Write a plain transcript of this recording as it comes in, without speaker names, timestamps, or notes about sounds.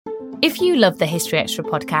If you love the History Extra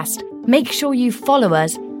podcast, make sure you follow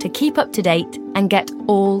us to keep up to date and get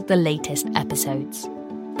all the latest episodes.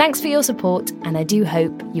 Thanks for your support, and I do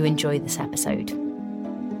hope you enjoy this episode.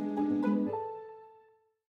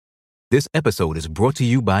 This episode is brought to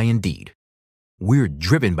you by Indeed. We're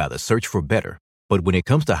driven by the search for better, but when it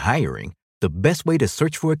comes to hiring, the best way to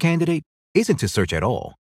search for a candidate isn't to search at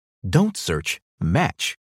all. Don't search,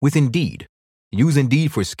 match with Indeed. Use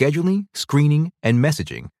Indeed for scheduling, screening, and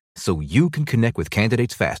messaging so you can connect with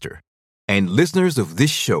candidates faster. And listeners of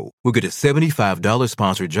this show will get a $75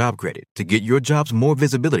 sponsored job credit to get your jobs more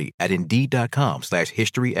visibility at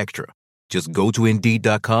Indeed.com/HistoryExtra. Just go to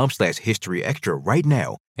Indeed.com/HistoryExtra right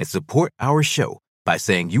now and support our show by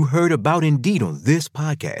saying you heard about Indeed on this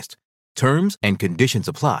podcast. Terms and conditions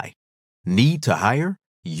apply. Need to hire?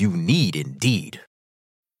 You need Indeed.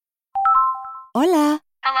 Hola.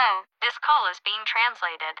 Hello, this call is being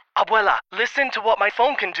translated. Abuela, listen to what my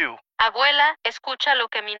phone can do. Abuela, escucha lo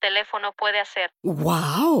que mi teléfono puede hacer.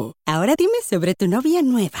 ¡Wow! Ahora dime sobre tu novia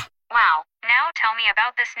nueva. Wow, now tell me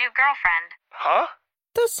about this new girlfriend. Huh?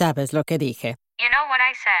 Tú sabes lo que dije. You know what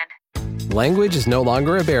I said. Language is no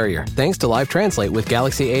longer a barrier thanks to Live Translate with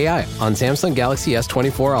Galaxy AI on Samsung Galaxy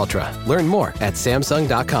S24 Ultra. Learn more at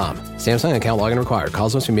Samsung.com. Samsung account login required.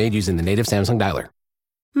 Calls must be made using the native Samsung dialer.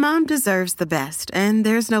 Mom deserves the best, and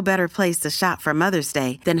there's no better place to shop for Mother's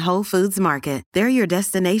Day than Whole Foods Market. They're your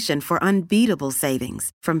destination for unbeatable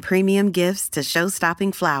savings, from premium gifts to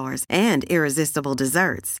show-stopping flowers and irresistible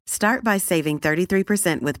desserts. Start by saving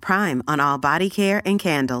 33% with Prime on all body care and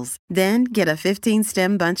candles. Then get a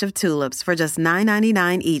 15-stem bunch of tulips for just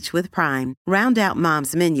 $9.99 each with Prime. Round out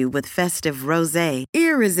Mom's menu with festive rosé,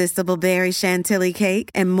 irresistible berry chantilly cake,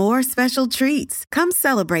 and more special treats. Come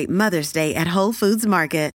celebrate Mother's Day at Whole Foods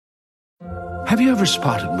Market. Have you ever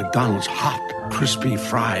spotted McDonald's hot, crispy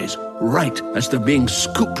fries right as they're being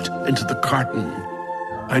scooped into the carton?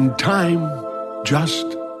 And time just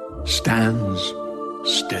stands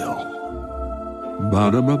still.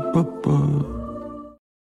 Ba-da-ba-ba-ba.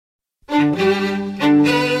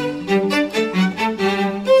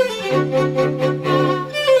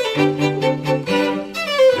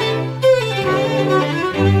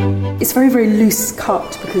 It's very, very loose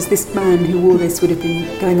cut because this man who wore this would have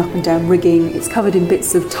been going up and down rigging. It's covered in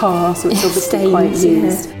bits of tar, so it's obviously quite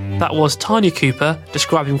used. That was Tanya Cooper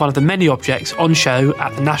describing one of the many objects on show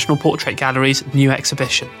at the National Portrait Gallery's new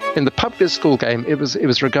exhibition. In the public school game, it was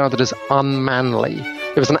regarded as unmanly.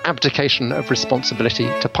 It was an abdication of responsibility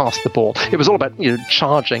to pass the ball. It was all about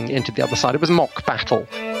charging into the other side. It was mock battle.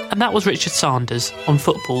 And that was Richard Sanders on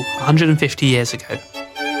football 150 years ago.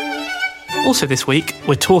 Also this week,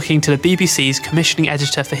 we're talking to the BBC's commissioning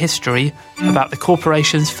editor for history about the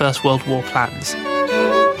corporation's First World War plans.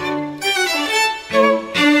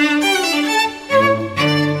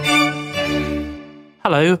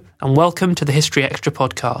 Hello, and welcome to the History Extra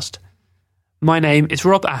podcast. My name is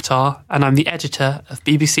Rob Attar, and I'm the editor of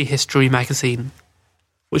BBC History magazine,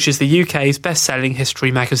 which is the UK's best-selling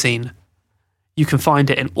history magazine. You can find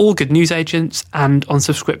it in all good newsagents and on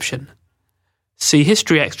subscription. See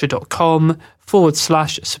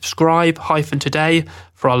historyextra.com/subscribe-today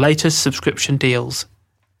for our latest subscription deals.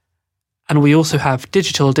 And we also have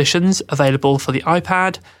digital editions available for the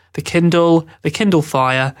iPad, the Kindle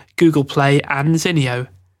Fire, Google Play and Zinio.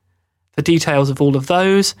 For details of all of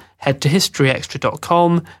those, head to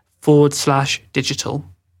historyextra.com/digital.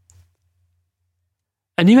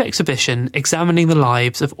 A new exhibition examining the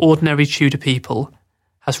lives of ordinary Tudor people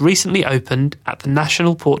has recently opened at the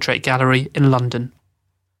National Portrait Gallery in London.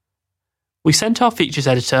 We sent our features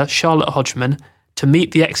editor, Charlotte Hodgman, to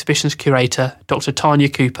meet the exhibition's curator, Dr. Tanya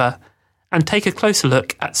Cooper, and take a closer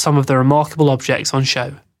look at some of the remarkable objects on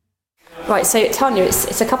show. Right, so Tanya,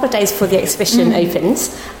 it's a couple of days before the exhibition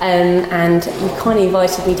opens, and you kindly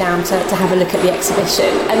invited me down to have a look at the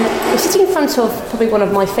exhibition. And we're sitting in front of probably one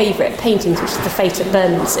of my favourite paintings, which is The Fate at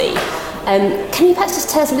Bermondsey. Can you perhaps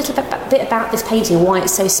just tell us a little bit about this painting and why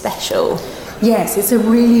it's so special? Yes, it's a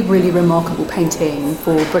really, really remarkable painting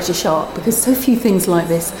for British art because so few things like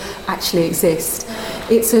this actually exist.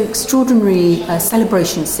 It's an extraordinary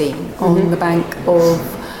celebration scene on the bank of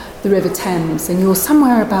the River Thames, and you're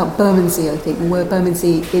somewhere about Bermondsey, I think, where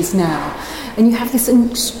Bermondsey is now. And you have this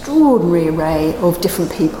extraordinary array of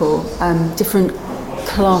different people, different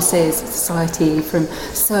classes of society, from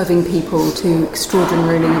serving people to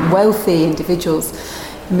extraordinarily wealthy individuals.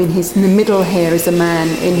 I mean, in the middle here is a man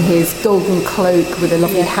in his golden cloak with a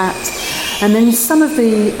lovely hat, And then some of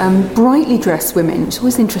the brightly dressed women, which is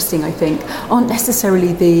always interesting, I think, aren't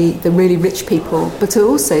necessarily the really rich people, but are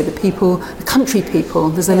also the country people.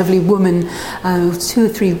 There's a lovely woman, 2 or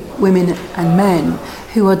 3 women and men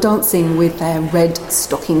who are dancing with their red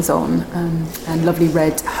stockings on and lovely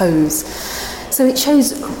red hose. So it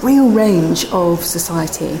shows a real range of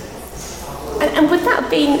society. And would that have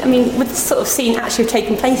been, would this sort of scene actually have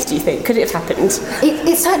taken place, do you think? Could it have happened?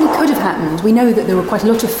 It certainly could have happened. We know that there were quite a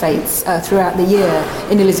lot of fêtes throughout the year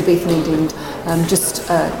in Elizabethan England, just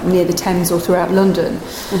near the Thames or throughout London.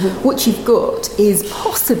 Mm-hmm. What you've got is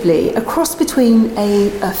possibly a cross between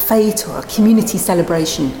a fête or a community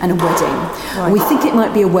celebration and a wedding. Right. We think it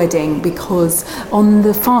might be a wedding because on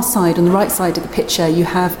the far side, on the right side of the picture, you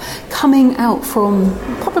have coming out from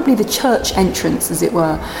probably the church entrance, as it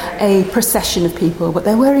were, a procession of people, but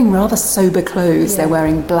they're wearing rather sober clothes. They're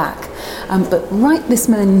wearing black. But right this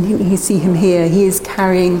man, you see him here, he is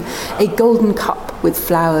carrying a golden cup with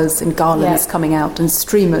flowers and garlands coming out and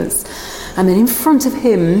streamers. And then in front of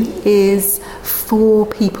him is 4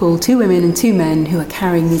 people, 2 women and 2 men, who are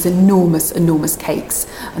carrying these enormous, enormous cakes.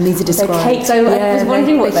 And these are described... They're cakes, I was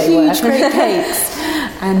wondering what they were. Huge, great cakes.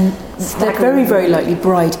 And they're very, very likely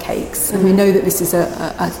bride cakes. And we know that this is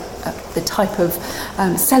the type of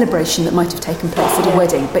celebration that might have taken place at a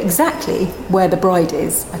wedding. But exactly where the bride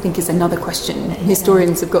is, I think, is another question.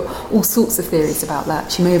 Historians have got all sorts of theories about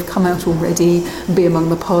that. She may have come out already and be among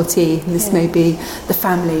the party, and this may be the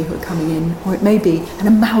family who are coming in, or it may be an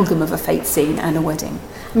amalgam of a fête scene and a wedding.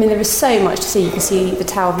 I mean, there is so much to see. You can see the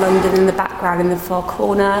Tower of London in the background in the far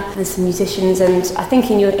corner. There's some musicians, and I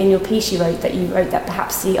think in your piece you wrote that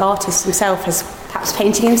perhaps the artist himself has perhaps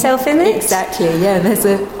painting himself in it. Exactly, yeah. There's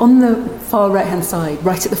on the far right-hand side,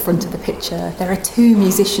 right at the front of the picture, there are 2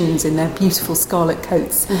 musicians in their beautiful scarlet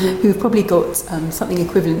coats who've probably got something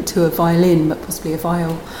equivalent to a violin, but possibly a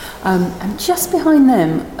viol. And just behind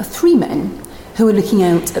them are 3 men who are looking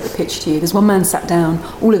out at the pitch to you. There's one man sat down,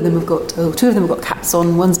 all of them have got, 2 of them have got caps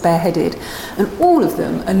on, one's bareheaded, and all of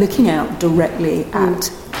them are looking out directly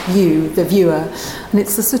at you, the viewer. And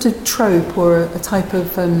it's a sort of trope or a type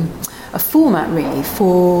of a format really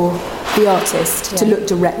for the artist to look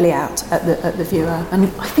directly out at the viewer. And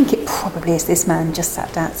I think it probably is this man just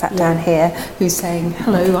sat down here who's saying,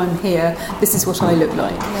 hello, I'm here, this is what I look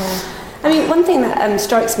like. Yeah. I mean, one thing that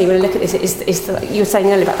strikes me when I look at this is you were saying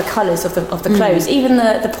earlier about the colours of the clothes. Even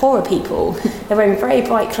the poorer people, they're wearing very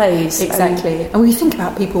bright clothes. Exactly. And we think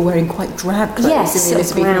about people wearing quite drab clothes in the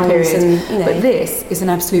Elizabethan period. But this is an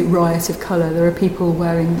absolute riot of colour. There are people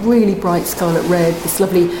wearing really bright scarlet red, this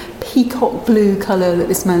lovely peacock blue colour that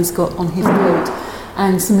this man's got on his coat,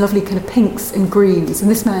 and some lovely kind of pinks and greens.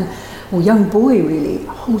 And this man, or young boy really,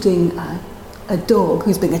 holding a dog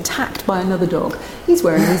who's being attacked by another dog. He's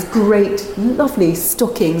wearing these great, lovely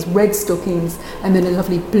stockings, red stockings, and then a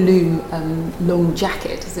lovely blue long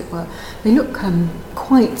jacket, as it were. They look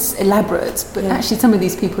quite elaborate, but actually some of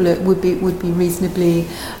these people would be reasonably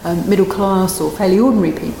middle class or fairly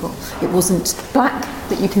ordinary people. It wasn't black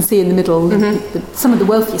that you can see in the middle. Some of the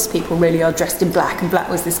wealthiest people really are dressed in black, and black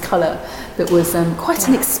was this colour that was quite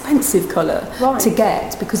an expensive colour to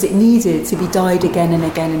get, because it needed to be dyed again and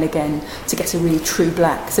again and again to get a really true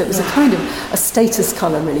black. So it was a kind of a status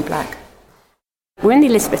colour, really, black. We're in the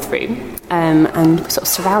Elizabeth room and we're sort of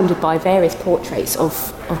surrounded by various portraits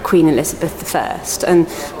of Queen Elizabeth I, and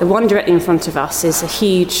the one directly in front of us is a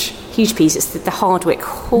huge piece. It's the Hardwick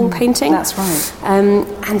Hall painting. That's right. And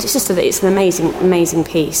it's just it's an amazing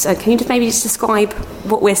piece. Can you maybe just describe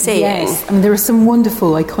what we're seeing? Yes, I mean, there are some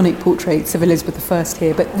wonderful iconic portraits of Elizabeth I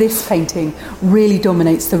here, but this painting really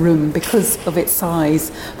dominates the room because of its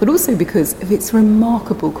size, but also because of its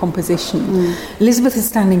remarkable composition. Elizabeth is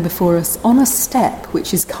standing before us on a step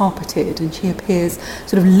which is carpeted, and she appears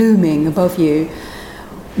sort of looming above you.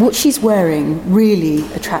 What she's wearing really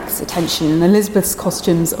attracts attention. Elizabeth's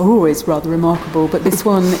costumes are always rather remarkable, but this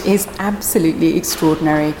one is absolutely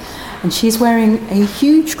extraordinary. And she's wearing a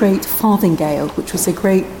huge, great farthingale, which was a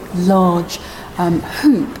great, large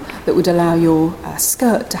hoop that would allow your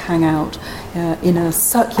skirt to hang out in a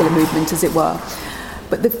circular movement, as it were.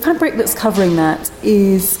 But the fabric that's covering that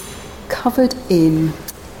is covered in,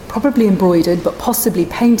 probably embroidered, but possibly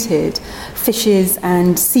painted, fishes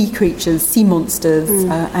and sea creatures, sea monsters,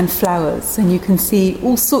 and flowers. And you can see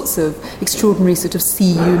all sorts of extraordinary sort of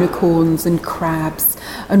sea unicorns and crabs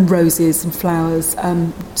and roses and flowers,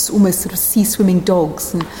 almost sort of sea-swimming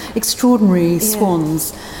dogs and extraordinary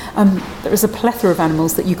swans. There is a plethora of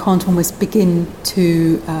animals that you can't almost begin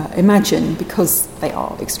to imagine, because they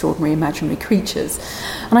are extraordinary imaginary creatures.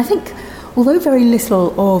 And I think, although very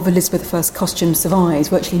little of Elizabeth I's costume survives,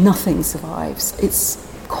 virtually nothing survives, it's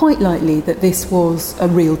quite likely that this was a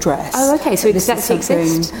real dress. Oh, okay, so this does that is something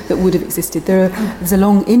exist? that would have existed. There's a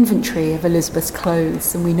long inventory of Elizabeth's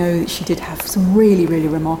clothes, and we know that she did have some really, really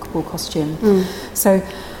remarkable costume. So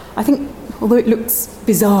I think, although it looks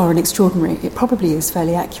bizarre and extraordinary, it probably is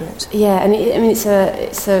fairly accurate. Yeah, and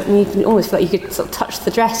you can almost feel like you could sort of touch the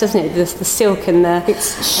dress, doesn't it? The silk and the...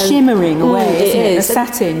 It's shimmering away, isn't it? The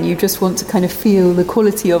satin, you just want to kind of feel the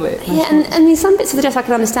quality of it. Yeah, and I mean, some bits of the dress I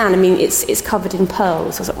can understand. I mean, it's covered in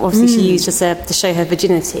pearls. Obviously, she used to show her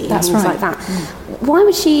virginity and things like that. Why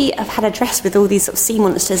would she have had a dress with all these sort of sea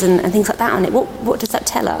monsters and things like that on it? What does that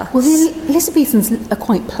tell her? Well, the Elizabethans are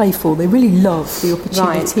quite playful. They really love the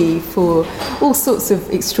opportunity for all sorts of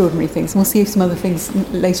extraordinary things. And we'll see some other things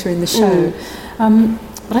later in the show.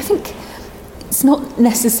 But I think it's not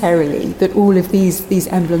necessarily that all of these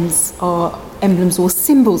emblems are emblems or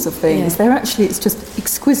symbols of things. They're actually, it's just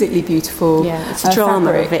exquisitely beautiful. Yeah, it's the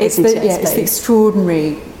drama of it, isn't it? Yeah, it's the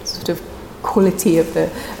extraordinary sort of quality of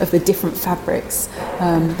the different fabrics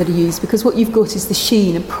that are used, because what you've got is the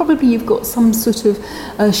sheen, and probably you've got some sort of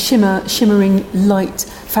shimmering light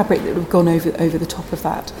fabric that would have gone over the top of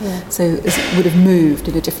that. So it would have moved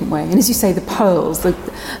in a different way. And as you say, the pearls,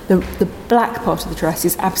 the black part of the dress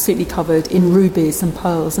is absolutely covered in rubies and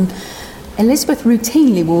pearls, and Elizabeth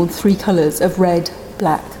routinely wore 3 colours of red,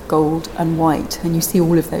 black, gold and white, and you see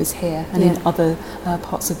all of those here and in other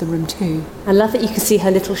parts of the room too. I love that you can see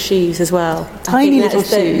her little shoes as well. Tiny little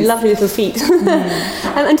shoes. Lovely little feet.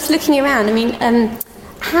 And just looking around, I mean,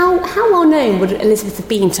 how well known would Elizabeth have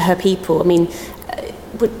been to her people? I mean,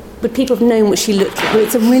 would people have known what she looked like? Well,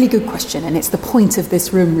 it's a really good question, and it's the point of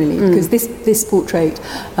this room, really, because this portrait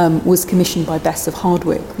was commissioned by Bess of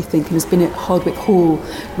Hardwick, we think, and has been at Hardwick Hall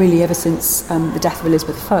really ever since the death of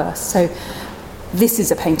Elizabeth I. So this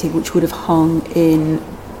is a painting which would have hung in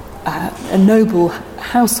a noble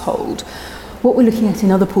household. What we're looking at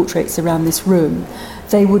in other portraits around this room,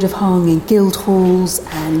 they would have hung in guild halls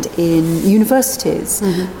and in universities.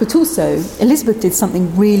 But also, Elizabeth did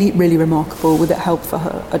something really, really remarkable with the help for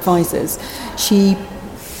her advisors. She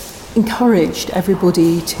encouraged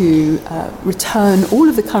everybody to return all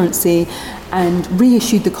of the currency and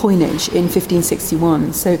reissued the coinage in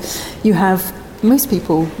 1561. So you have most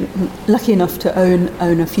people lucky enough to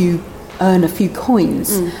earn a few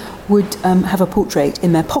coins would have a portrait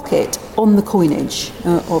in their pocket on the coinage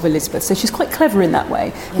of Elizabeth. So she's quite clever in that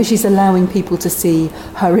way, because she's allowing people to see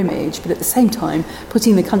her image, but at the same time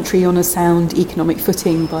putting the country on a sound economic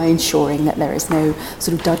footing by ensuring that there is no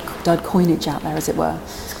sort of dud coinage out there, as it were.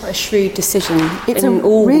 It's quite a shrewd decision. It's in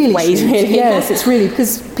all really ways, shrewd. really. Yes, it's really,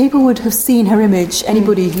 because people would have seen her image,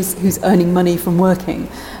 anybody who's earning money from working,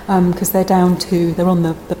 because they're on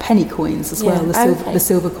the penny coins as well, the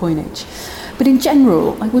silver coinage. But in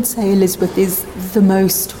general, I would say Elizabeth is the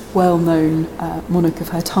most well-known monarch of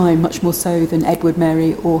her time, much more so than Edward,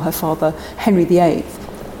 Mary, or her father, Henry VIII.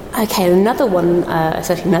 Okay, another one,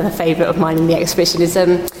 certainly another favourite of mine in the exhibition is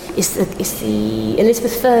the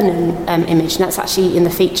Elizabeth Vernon image, and that's actually in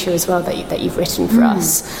the feature as well that you've written for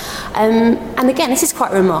us. And again, this is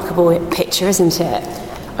quite a remarkable picture, isn't it?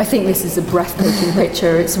 I think this is a breathtaking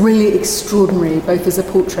picture. It's really extraordinary, both as a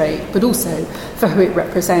portrait, but also for who it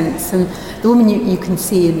represents. And the woman you can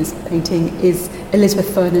see in this painting is Elizabeth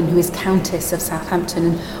Vernon, who is Countess of Southampton.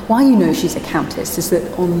 And why you know she's a countess is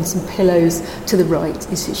that on some pillows to the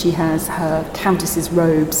right is that she has her countess's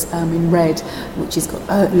robes in red, which is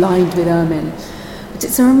got lined with ermine. But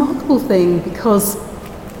it's a remarkable thing because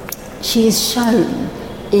she is shown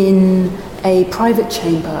in a private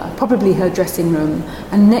chamber, probably her dressing room,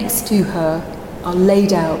 and next to her are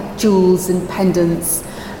laid out jewels and pendants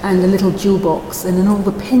and a little jewel box and then all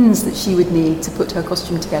the pins that she would need to put her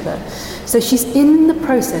costume together. So she's in the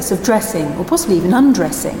process of dressing, or possibly even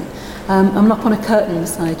undressing. And up on a curtain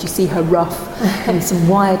inside you see her ruff and some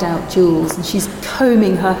wired out jewels, and she's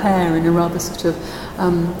combing her hair in a rather sort of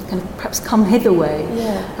kind of perhaps come hither way,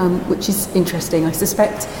 which is interesting. I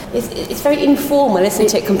suspect it's very informal,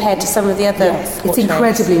 isn't it, compared to some of the other portraits? It's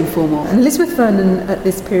incredibly informal. And Elizabeth Vernon at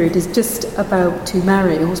this period is just about to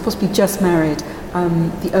marry, or was possibly just married,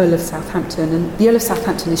 the Earl of Southampton. And the Earl of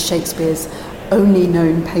Southampton is Shakespeare's only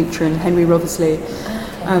known patron, Henry Wriothesley.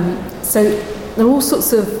 So there are all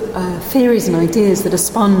sorts of theories and ideas that are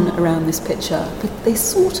spun around this picture, but they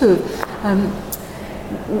sort of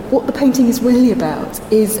what the painting is really about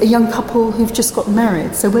is a young couple who've just got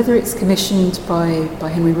married. So whether it's commissioned by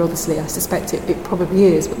Henry Wriothesley, I suspect it probably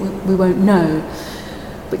is, but we won't know.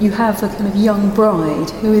 but you have a kind of young bride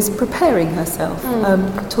who is preparing herself,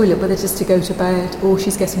 toilet, whether just to go to bed or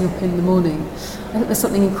she's getting up in the morning. I think there's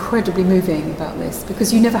something incredibly moving about this,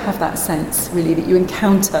 because you never have that sense, really, that you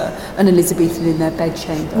encounter an Elizabethan in their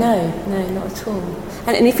bedchamber. No, not at all.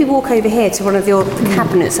 And if we walk over here to one of the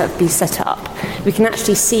cabinets that have been set up, we can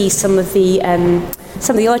actually see some of the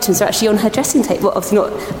items are actually on her dressing table. Well, obviously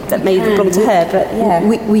not that may belong to her, but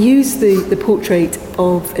yeah. We use the portrait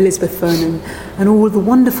of Elizabeth Vernon and all the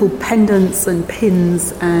wonderful pendants and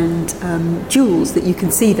pins and jewels that you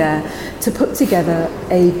can see there to put together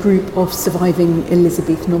a group of surviving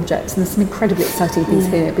Elizabethan objects. And there's some incredibly exciting things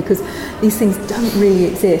here, because these things don't really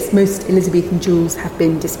exist. Most Elizabethan jewels have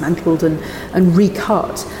been dismantled and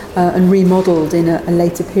recut and remodelled in a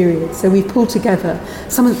later period. So we've pulled together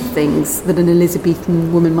some of the things that an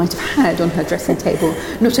Elizabethan woman might have had on her dressing table.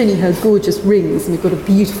 Not only her gorgeous rings, and we've got a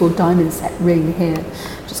beautiful diamond set ring here,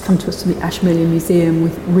 just come to us from the Ashmolean Museum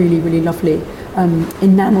with really, really lovely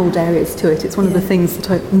enamelled areas to it. It's one of the things that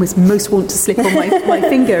I almost most want to slip on my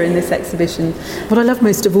finger in this exhibition. What I love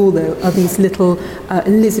most of all, though, are these little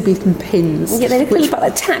Elizabethan pins. Yeah, they look a little bit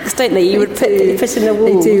like tacks, don't they? You would put in the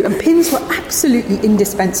wall. They do, and pins were absolutely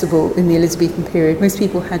indispensable in the Elizabethan period. Most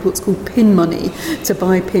people had what's called pin money to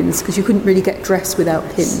buy pins, because you couldn't really get dressed without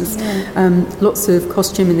pins. Yeah. Lots of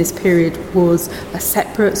costume in this period was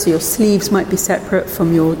separate, so your sleeves might be separate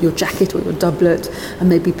from your jacket or your doublet, and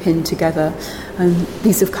they'd be pinned together. And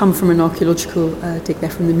these have come from an archaeological dig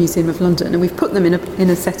there from the Museum of London, and we've put them in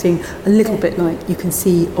a setting a little bit like you can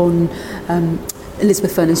see on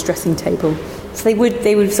Elizabeth Vernon's dressing table. So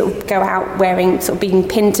they would sort of go out wearing, sort of being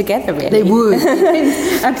pinned together, really. They would.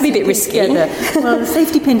 That'd be a bit risky. Well, the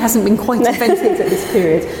safety pin hasn't been quite invented at this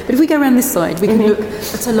period. But if we go around this side, we can look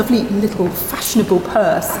at a lovely little fashionable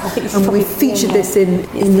purse. And we featured this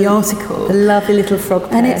in the article. The lovely little frog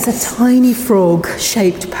purse. And it's a tiny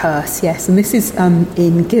frog-shaped purse, yes. And this is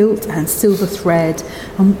in gilt and silver thread.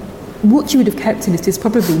 What you would have kept in it is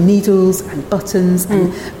probably needles and buttons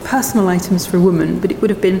and personal items for a woman, but it would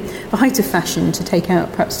have been the height of fashion to take out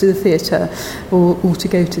perhaps to the theatre or to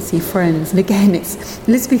go to see friends. And again,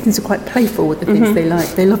 Elizabethans are quite playful with the things they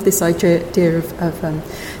like. They love this idea of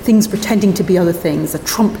things pretending to be other things, a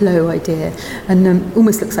trompe-l'oeil idea, and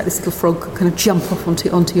almost looks like this little frog could kind of jump off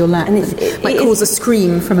onto your lap and it might cause a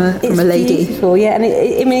scream from a lady. Beautiful, yeah, and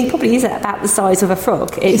it probably is about the size of a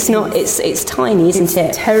frog. It's tiny, isn't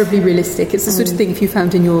it? Terribly realistic. It's the sort of thing if you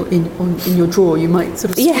found in your drawer, you might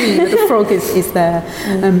sort of scream that the frog is there,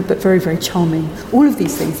 but very, very charming. All of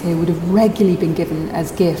these things here would have regularly been given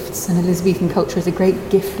as gifts, and Elizabethan culture is a great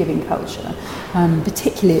gift-giving culture,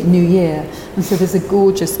 particularly at New Year. And so there's a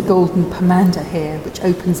gorgeous golden pomander here which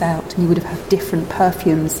opens out, and you would have had different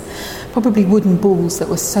perfumes, probably wooden balls that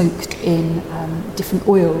were soaked in different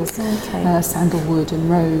oils, sandalwood and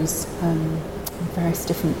rose, various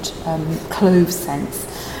different clove scents.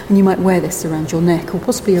 And you might wear this around your neck or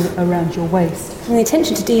possibly around your waist. And the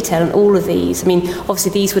attention to detail on all of these, I mean,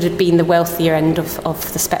 obviously these would have been the wealthier end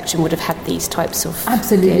of the spectrum, would have had these types of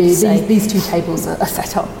Absolutely. Gifts, so. These two tables are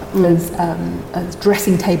set up as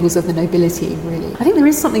dressing tables of the nobility, really. I think there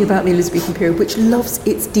is something about the Elizabethan period which loves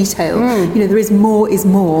its detail. You know, there is more is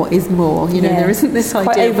more is more. You know, there isn't this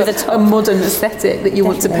idea of a modern aesthetic that you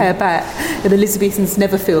want to pare back. The Elizabethans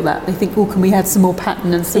never feel that. They think, can we add some more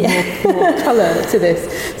pattern and some more colour to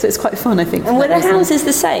this? So it's quite fun, I think. And were the houses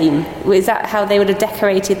the same? Was that how they would have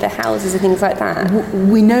decorated the houses and things like that?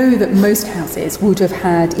 We know that most houses would have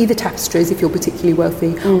had either tapestries, if you're particularly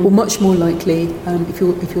wealthy, or much more likely, if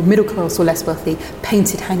you're middle class or less wealthy,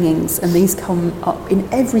 painted hangings. And these come up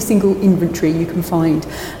in every single inventory you can find.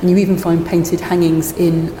 And you even find painted hangings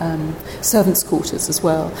in servants' quarters as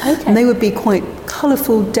well. Okay. And they would be quite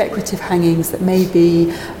colourful, decorative hangings that may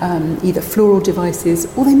be either floral devices,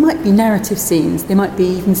 or they might be narrative scenes. They might be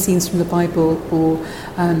even scenes from the Bible or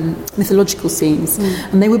mythological scenes,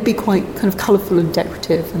 and they would be quite kind of colourful and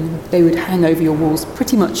decorative, and they would hang over your walls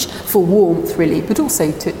pretty much for warmth, really, but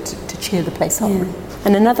also to cheer the place up.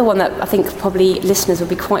 And another one that I think probably listeners will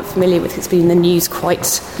be quite familiar with, it's been in the news quite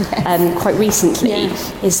recently,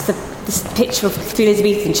 is this picture of 3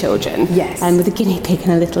 Elizabethan children, with a guinea pig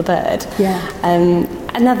and a little bird.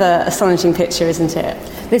 Another astonishing picture, isn't it?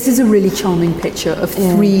 This is a really charming picture of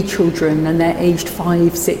 3 children, and they're aged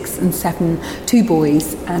 5, 6 and 7, 2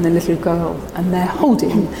 boys and a little girl, and they're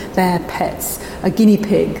holding their pets, a guinea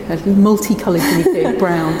pig, a multicoloured guinea pig,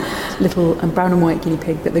 brown and white guinea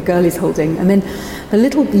pig that the girl is holding, and then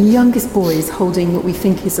the youngest boy is holding what we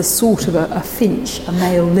think is a sort of a finch, a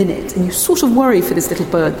male linnet, and you sort of worry for this little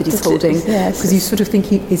bird that he's holding, because you sort of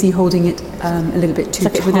think, is he holding it a little bit too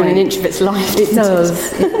tight? It's like it's within an inch of its life. It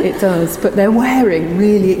does, it does, but they're wearing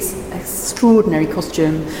really really extraordinary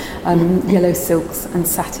costume, yellow silks and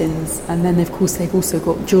satins, and then of course they've also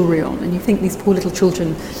got jewellery on, and you think these poor little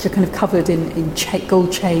children are kind of covered in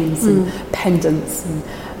gold chains and pendants and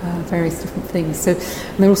various different things. So,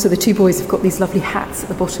 and then also the two boys have got these lovely hats at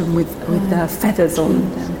the bottom with feathers on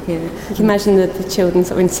down here. You can imagine the children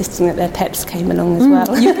sort of insisting that their pets came along as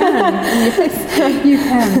well. You can, yes, you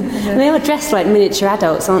can. And they are dressed like miniature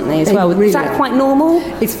adults, aren't they, as well? Really Is that quite normal?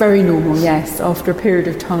 It's very normal, yes. After a period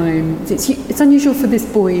of time, it's unusual for this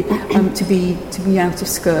boy to be out of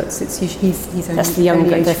skirts. It's usually he's only that's the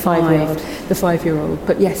younger, age the 5-year-old. The 5-year-old.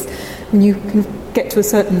 But yes, when you can get to a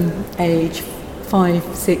certain age,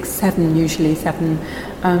 5, 6, 7, usually 7,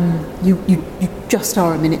 you just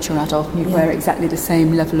are a miniature adult. You wear exactly the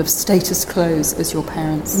same level of status clothes as your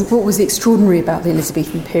parents. What was extraordinary about the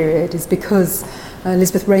Elizabethan period is because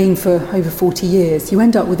Elizabeth reigned for over 40 years, you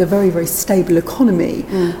end up with a very, very stable economy.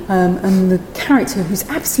 And the character who's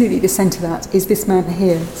absolutely the centre of that is this man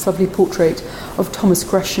here, this lovely portrait of Thomas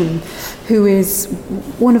Gresham, who is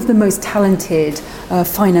one of the most talented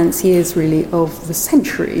financiers, really, of the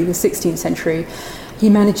century, the 16th century. He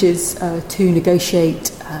manages to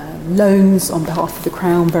negotiate loans on behalf of the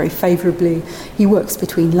Crown very favourably. He works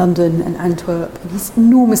between London and Antwerp. He's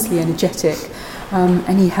enormously energetic.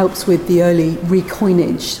 And he helps with the early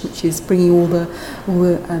recoinage, which is bringing all the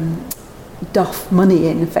duff money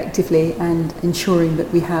in effectively and ensuring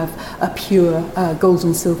that we have a pure gold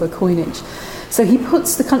and silver coinage. So he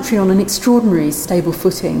puts the country on an extraordinary stable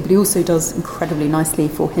footing, but he also does incredibly nicely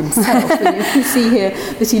for himself. And you can see here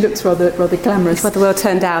that he looks rather glamorous. He's rather well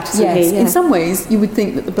turned out, isn't he? Yes, in some ways you would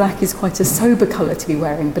think that the black is quite a sober colour to be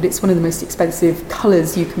wearing, but it's one of the most expensive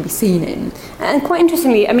colours you can be seen in. And quite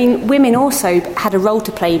interestingly, I mean, women also had a role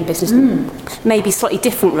to play in business, maybe a slightly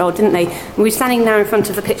different role, didn't they? We were standing now in front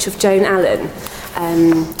of a picture of Joan Allen.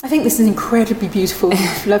 I think this is an incredibly beautiful,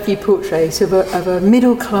 lovely portrait of a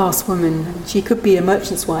middle-class woman. She could be a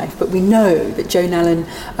merchant's wife, but we know that Joan Allen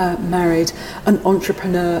married an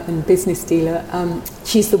entrepreneur and business dealer.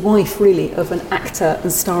 She's the wife, really, of an actor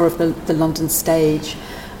and star of the London stage,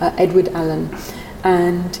 Edward Allen.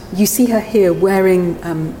 And you see her here wearing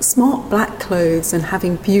smart black clothes and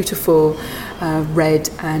having beautiful red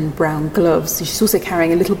and brown gloves. So she's also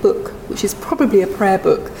carrying a little book, which is probably a prayer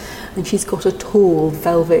book. And she's got a tall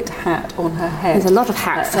velvet hat on her head. There's a lot of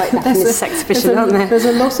hats like that in this exhibition, aren't there? There's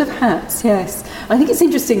a lot of hats, yes. I think it's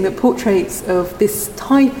interesting that portraits of this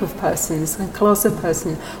type of person, this class of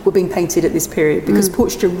person, were being painted at this period because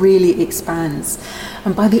portraiture really expands.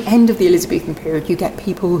 And by the end of the Elizabethan period, you get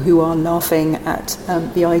people who are laughing at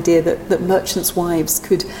the idea that merchants' wives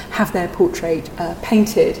could have their portrait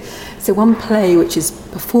painted. So one play which is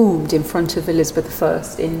performed in front of Elizabeth I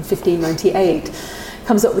in 1598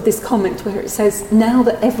 comes up with this comment where it says, now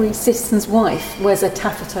that every citizen's wife wears a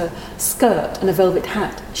taffeta skirt and a velvet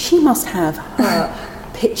hat, she must have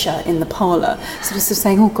her picture in the parlour. So this is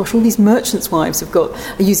saying, oh gosh, all these merchants' wives are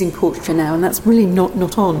using portraiture now, and that's really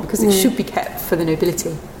not on, because it should be kept for the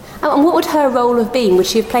nobility. And what would her role have been? Would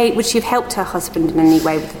she have helped her husband in any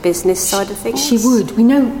way with the business side of things? She would. We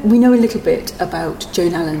know a little bit about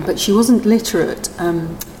Joan Allen, but she wasn't literate.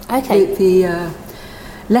 The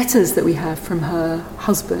letters that we have from her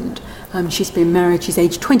husband, she's been married, she's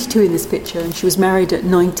aged 22 in this picture, and she was married at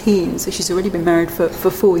 19, so she's already been married for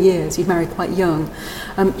 4 years. She's married quite young,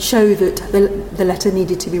 show that the letter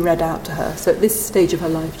needed to be read out to her. So at this stage of her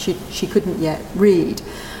life, she couldn't yet read.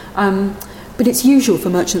 But it's usual for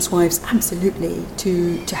merchants' wives, absolutely,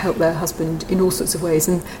 to help their husband in all sorts of ways.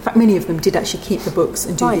 And in fact, many of them did actually keep the books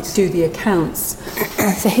and do the accounts.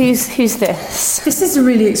 So who's this? This is a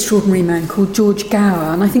really extraordinary man called George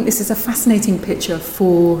Gower, and I think this is a fascinating picture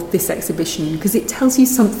for this exhibition because it tells you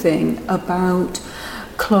something about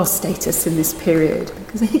class status in this period,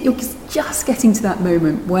 because I think you're just getting to that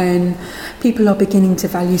moment when people are beginning to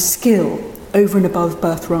value skill over and above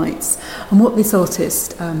birthrights. And what this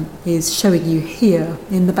artist is showing you here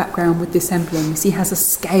in the background with this emblem is he has a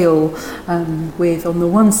scale with on the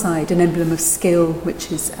one side an emblem of skill,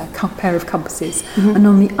 which is a pair of compasses, and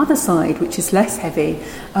on the other side, which is less heavy,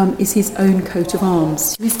 is his own coat of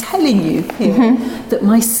arms. He's telling you here that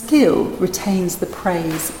my skill retains the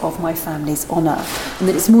praise of my family's honour, and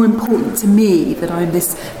that it's more important to me that I'm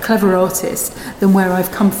this clever artist than where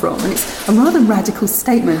I've come from. And it's a rather radical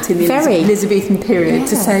statement in the Elizabethan period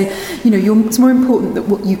to say, it's more important that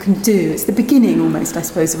what you can do. It's the beginning almost, I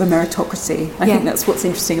suppose, of of a meritocracy. I think that's what's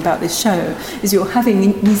interesting about this show, is you're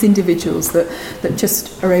having these individuals that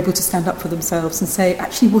just are able to stand up for themselves and say,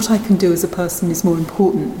 actually, what I can do as a person is more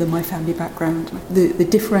important than my family background. The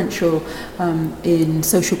differential in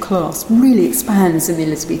social class really expands in the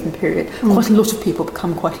Elizabethan period. Quite a lot of people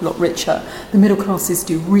become quite a lot richer. The middle classes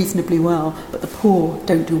do reasonably well, but the poor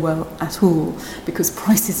don't do well at all because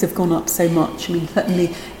prices have gone up so much. I mean,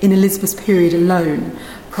 certainly in Elizabeth's period alone,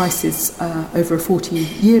 prices over a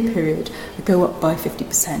 40-year period go up by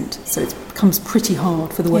 50%. So it becomes pretty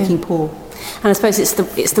hard for the working poor. And I suppose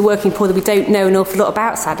it's the working poor that we don't know an awful lot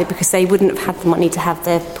about, sadly, because they wouldn't have had the money to have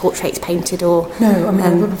their portraits painted or... No, I mean,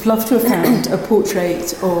 I would have loved to have found a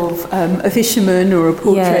portrait of a fisherman or a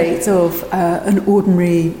portrait of an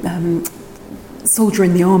ordinary soldier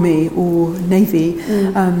in the army or navy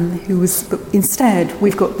who was... But instead,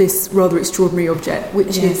 we've got this rather extraordinary object,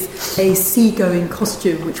 which is a seagoing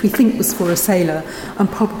costume, which we think was for a sailor and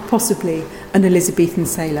possibly an Elizabethan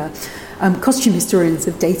sailor. Costume historians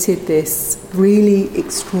have dated this really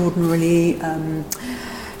extraordinarily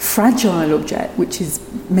fragile object, which is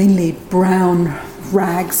mainly brown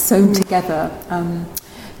rags sewn together,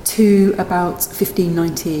 to about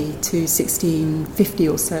 1590 to 1650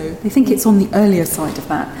 or so. They think it's on the earlier side of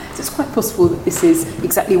that. So it's quite possible that this is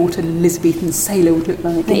exactly what an Elizabethan sailor would look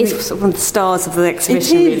like. It is sort of one of the stars of the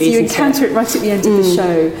exhibition, it is. really. You encounter it right at the end of the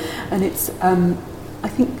show, and it's... I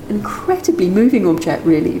think, an incredibly moving object,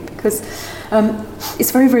 really, because it's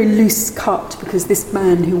very, very loose cut, because this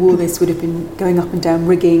man who wore this would have been going up and down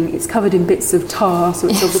rigging. It's covered in bits of tar, so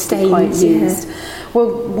it's obviously quite used. Well,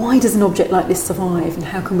 why does an object like this survive, and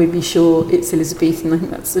how can we be sure it's Elizabethan? I think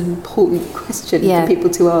that's an important question for people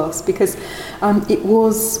to ask, because it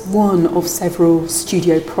was one of several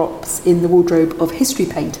studio props in the wardrobe of history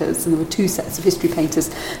painters, and there were two sets of history painters.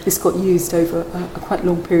 This got used over a quite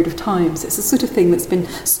long period of time, so it's the sort of thing that's been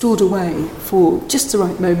stored away for just the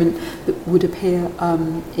right moment that would appear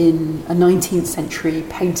in a 19th century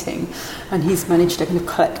painting, and he's managed to kind of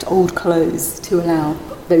collect old clothes to allow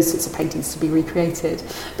those sorts of paintings to be recreated.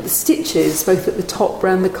 But the stitches, both at the top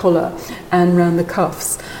round the collar and round the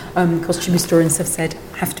cuffs, costume historians have said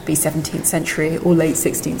have to be 17th century or late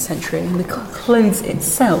 16th century. And the clothes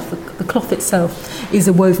itself, the cloth itself, is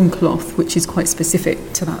a woven cloth, which is quite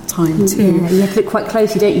specific to that time too. Yeah, you have to look quite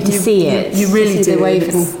closely, don't you, to see it? You really do.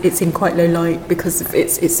 Woven. It's in quite low light because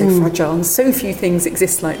it's so fragile, and so few things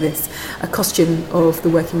exist like this. A costume of the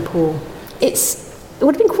working poor. It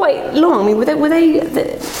would have been quite long. I mean, were they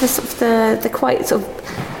the quite sort of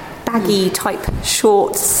baggy type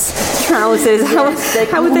shorts, trousers?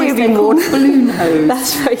 How would they have been worn? Balloon hose.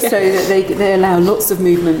 That's right. Yeah. So that they allow lots of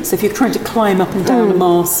movement. So if you're trying to climb up and down a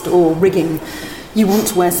mast or rigging, you want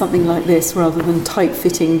to wear something like this rather than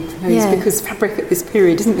tight-fitting hose, because fabric at this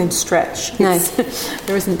period isn't going to stretch. No.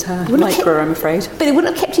 There isn't lycra, I'm afraid. But it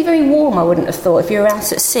wouldn't have kept you very warm, I wouldn't have thought, if you were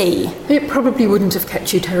out at sea. It probably wouldn't have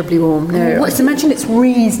kept you terribly warm, no. Imagine it's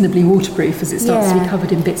reasonably waterproof as it starts to be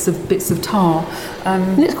covered in bits of tar.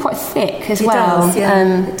 And it's quite thick as it well.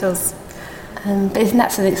 Does, it does. But isn't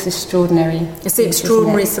that something that's extraordinary? It's the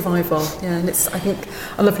extraordinary survival, and it's, I think,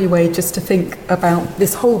 a lovely way just to think about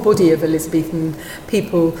this whole body of Elizabethan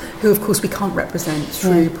people who, of course, we can't represent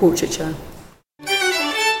through portraiture.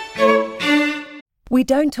 We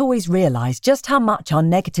don't always realise just how much our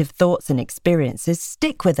negative thoughts and experiences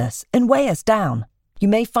stick with us and weigh us down. You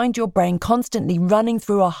may find your brain constantly running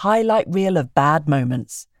through a highlight reel of bad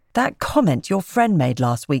moments. That comment your friend made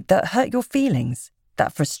last week that hurt your feelings.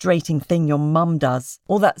 That frustrating thing your mum does,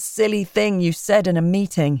 or that silly thing you said in a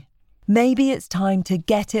meeting. Maybe it's time to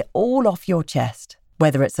get it all off your chest,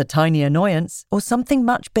 whether it's a tiny annoyance or something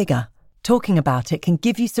much bigger. Talking about it can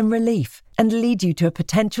give you some relief and lead you to a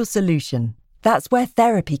potential solution. That's where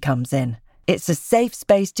therapy comes in. It's a safe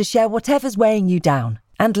space to share whatever's weighing you down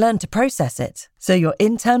and learn to process it, so your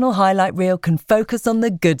internal highlight reel can focus on the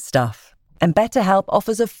good stuff. And BetterHelp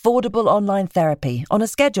offers affordable online therapy on a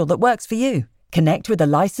schedule that works for you. Connect with a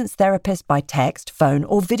licensed therapist by text, phone,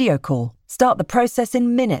 or video call. Start the process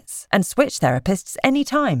in minutes and switch therapists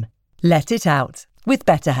anytime. Let it out with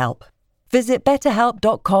BetterHelp. Visit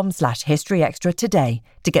betterhelp.com/historyextra today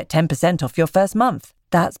to get 10% off your first month.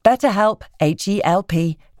 That's BetterHelp,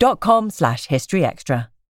 HELP.com/historyextra.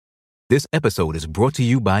 This episode is brought to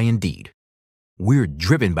you by Indeed. We're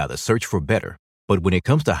driven by the search for better, but when it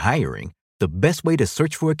comes to hiring, the best way to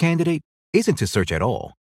search for a candidate isn't to search at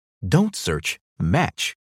all. Don't search,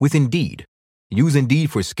 match with Indeed. Use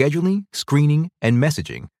Indeed for scheduling, screening, and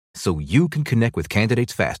messaging so you can connect with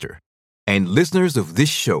candidates faster. And listeners of this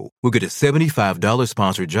show will get a $75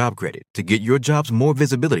 sponsored job credit to get your jobs more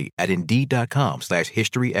visibility at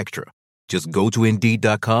Indeed.com/historyextra. Just go to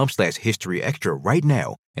Indeed.com/History Extra right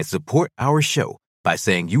now and support our show by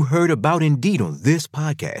saying you heard about Indeed on this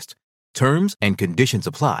podcast. Terms and conditions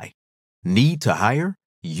apply. Need to hire?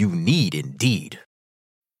 You need Indeed.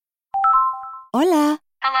 Hola.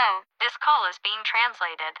 Hello, this call is being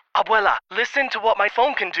translated. Abuela, listen to what my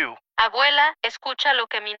phone can do. Abuela, escucha lo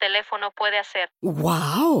que mi teléfono puede hacer.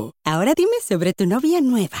 ¡Wow! Ahora dime sobre tu novia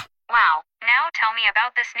nueva. Wow, now tell me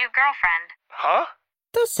about this new girlfriend. Huh?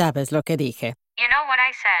 Tú sabes lo que dije. You know what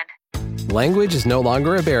I said. Language is no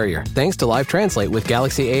longer a barrier thanks to Live Translate with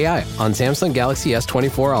Galaxy AI on Samsung Galaxy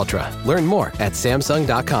S24 Ultra. Learn more at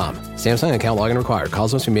Samsung.com. Samsung account login required.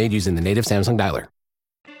 Calls must be made using the native Samsung dialer.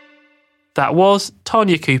 That was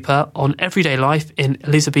Tanya Cooper on everyday life in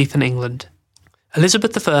Elizabethan England.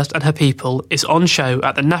 Elizabeth I and Her People is on show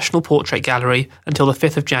at the National Portrait Gallery until the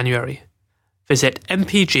 5th of January. Visit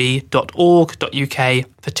mpg.org.uk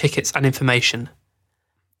for tickets and information.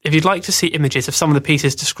 If you'd like to see images of some of the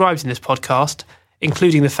pieces described in this podcast,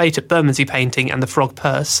 including the Fate at Bermondsey painting and the Frog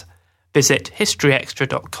Purse, visit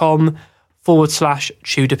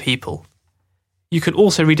historyextra.com/Tudor People. You can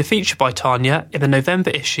also read a feature by Tanya in the November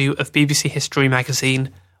issue of BBC History magazine,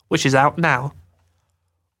 which is out now.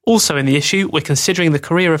 Also in the issue, we're considering the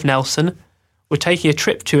career of Nelson, we're taking a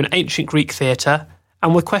trip to an ancient Greek theatre,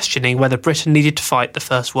 and we're questioning whether Britain needed to fight the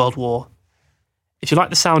First World War. If you like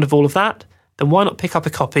the sound of all of that, then why not pick up a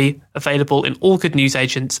copy, available in all good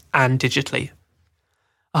newsagents and digitally.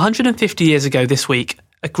 150 years ago this week,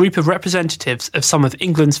 a group of representatives of some of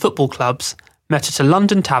England's football clubs met at a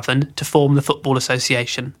London tavern to form the Football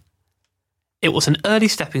Association. It was an early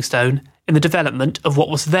stepping stone in the development of what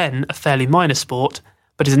was then a fairly minor sport,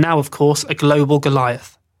 but is now, of course, a global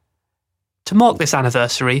Goliath. To mark this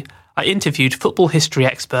anniversary, I interviewed football history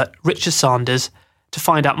expert Richard Sanders to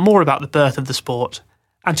find out more about the birth of the sport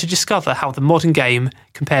and to discover how the modern game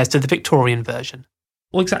compares to the Victorian version.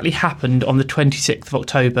 What exactly happened on the 26th of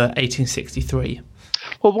October 1863?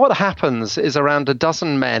 Well, what happens is around a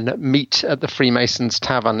dozen men meet at the Freemasons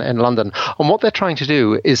Tavern in London. And what they're trying to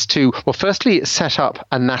do is to, well, firstly, set up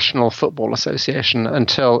a national football association,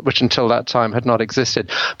 which until that time had not existed.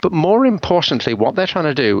 But more importantly, what they're trying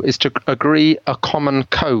to do is to agree a common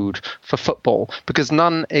code for football, because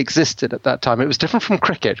none existed at that time. It was different from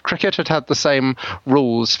cricket. Cricket had had the same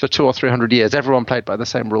rules for 200 or 300 years. Everyone played by the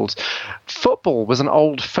same rules. Football was an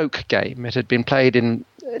old folk game. It had been played in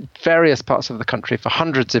various parts of the country for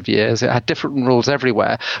hundreds of years. It had different rules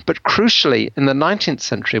everywhere. But crucially, in the 19th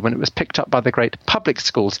century, when it was picked up by the great public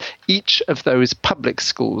schools, each of those public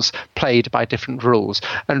schools played by different rules.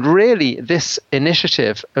 And really, this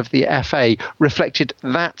initiative of the FA reflected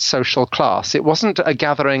that social class. It wasn't a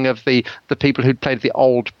gathering of the people who'd played the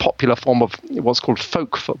old popular form of what's called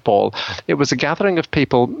folk football. It was a gathering of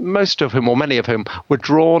people, most of whom, or many of whom, were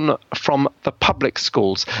drawn from the public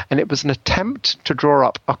schools. And it was an attempt to draw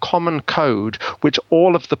up a common code which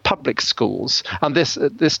all of the public schools, and this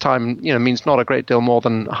time means not a great deal more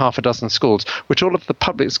than half a dozen schools, which all of the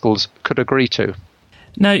public schools could agree to.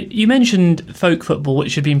 Now, you mentioned folk football,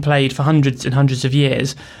 which had been played for hundreds and hundreds of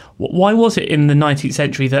years. Why was it in the 19th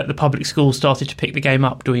century that the public schools started to pick the game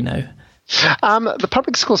up, do we know? The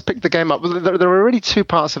public schools picked the game up. There are really two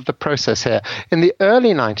parts of the process here. In the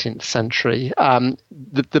early 19th century,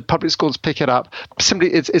 the public schools pick it up.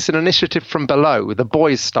 Simply, it's an initiative from below. The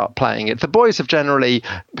boys start playing it. The boys have generally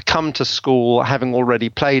come to school having already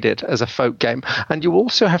played it as a folk game. And you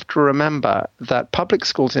also have to remember that public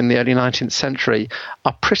schools in the early 19th century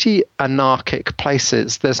are pretty anarchic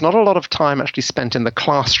places. There's not a lot of time actually spent in the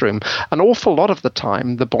classroom. An awful lot of the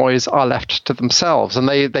time, the boys are left to themselves, and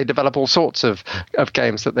they develop all sorts of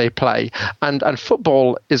games that they play, and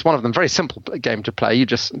football is one of them. Very simple game to play. You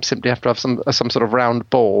just simply have to have some sort of round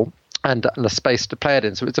ball and a space to play it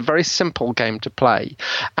in. So it's a very simple game to play,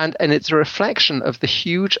 and it's a reflection of the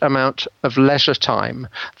huge amount of leisure time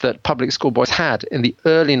that public school boys had in the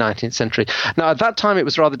early 19th century. Now, at that time, it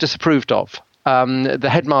was rather disapproved of. The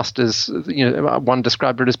headmasters, one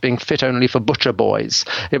described it as being fit only for butcher boys.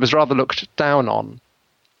 It was rather looked down on.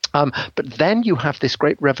 But then you have this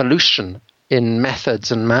great revolution in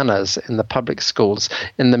methods and manners in the public schools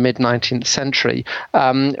in the mid-19th century,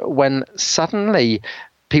 when suddenly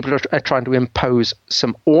people are trying to impose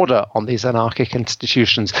some order on these anarchic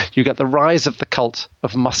institutions. You get the rise of the cult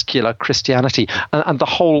of muscular Christianity and the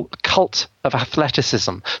whole cult of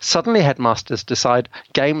athleticism. Suddenly headmasters decide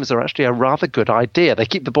games are actually a rather good idea. They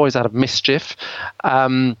keep the boys out of mischief,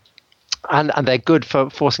 and they're good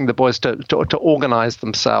for forcing the boys to organise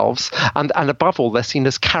themselves. And above all, they're seen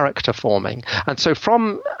as character forming. And so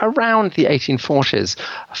from around the 1840s,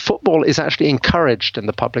 football is actually encouraged in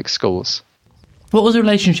the public schools. What was the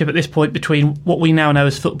relationship at this point between what we now know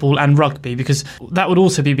as football and rugby? Because that would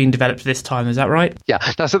also be being developed at this time, is that right? Yeah.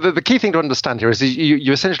 Now, so the key thing to understand here is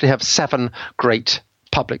you essentially have 7 great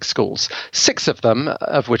public schools, 6 of them,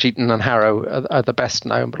 of which Eton and Harrow are the best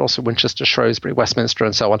known, but also Winchester, Shrewsbury, Westminster,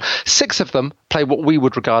 and so on. 6 of them play what we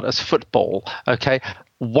would regard as football. Okay,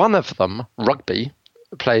 1 of them, rugby,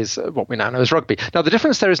 plays what we now know as rugby. Now, the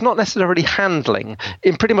difference there is not necessarily handling.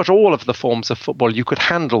 In pretty much all of the forms of football, you could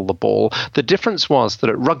handle the ball. The difference was that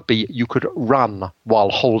at rugby, you could run while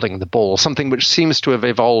holding the ball, something which seems to have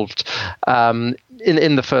evolved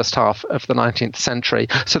in the first half of the 19th century.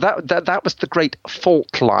 So that was the great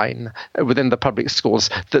fault line within the public schools.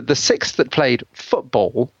 The 6 that played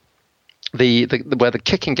football, where the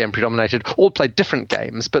kicking game predominated, all played different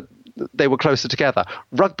games, but they were closer together.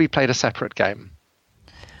 Rugby played a separate game.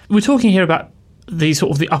 We're talking here about the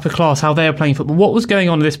sort of the upper class, how they are playing football. What was going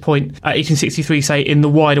on at this point, at 1863, say, in the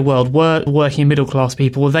wider world? Were working middle class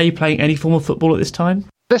people, were they playing any form of football at this time?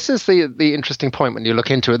 This is the interesting point when you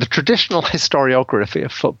look into it. The traditional historiography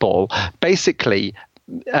of football basically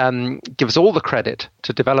gives all the credit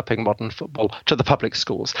to developing modern football to the public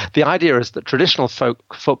schools. The idea is that traditional folk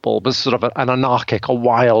football was sort of an anarchic, a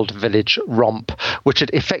wild village romp, which had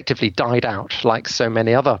effectively died out, like so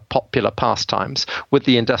many other popular pastimes, with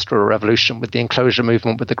the Industrial Revolution, with the enclosure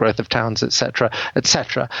movement, with the growth of towns, etc.,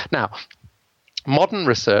 etc. Now, modern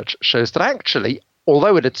research shows that actually,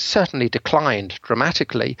 although it had certainly declined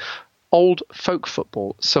dramatically, old folk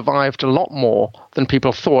football survived a lot more than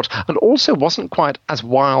people thought, and also wasn't quite as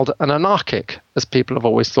wild and anarchic as people have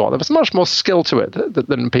always thought. There was much more skill to it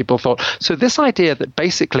than people thought. So this idea that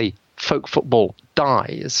basically folk football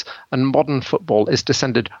dies and modern football is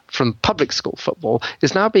descended from public school football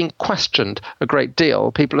is now being questioned a great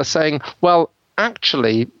deal. People are saying, well,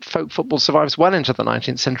 actually, folk football survives well into the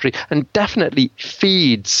 19th century and definitely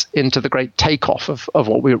feeds into the great takeoff of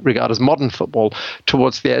what we regard as modern football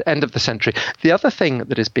towards the end of the century. The other thing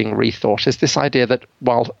that is being rethought is this idea that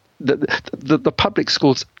while the public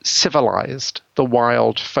schools civilized the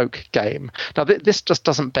wild folk game. Now, this just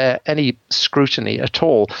doesn't bear any scrutiny at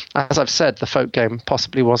all. As I've said, the folk game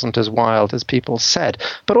possibly wasn't as wild as people said,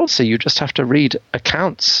 but also you just have to read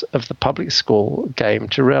accounts of the public school game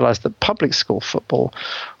to realize that public school football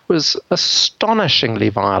was astonishingly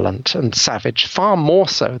violent and savage, far more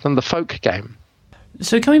so than the folk game.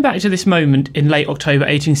 So coming back to this moment in late October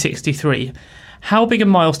 1863, how big a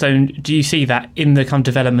milestone do you see that in the kind of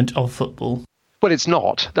development of football? Well, it's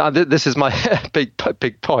not. This is my big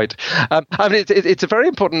point. It's a very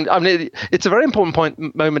important. It's a very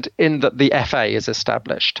important moment in that the FA is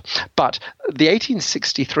established. But the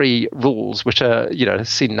 1863 rules, which are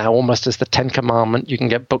seen now almost as the 10 Commandments, you can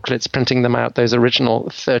get booklets printing them out. Those original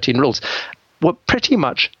 13 rules were pretty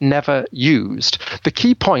much never used. The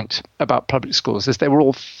key point about public schools is they were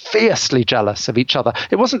all fiercely jealous of each other.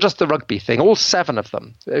 It wasn't just the rugby thing. All 7 of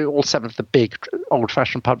them, all 7 of the big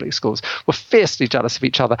old-fashioned public schools were fiercely jealous of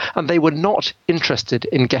each other, and they were not interested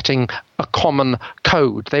in getting a common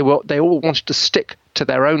code. They all wanted to stick to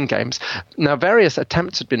their own games. Now, various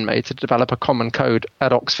attempts had been made to develop a common code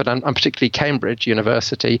at Oxford and particularly Cambridge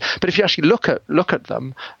University, but if you actually look at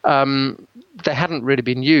them, they hadn't really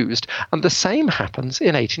been used. And the same happens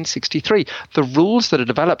in 1863. The rules that are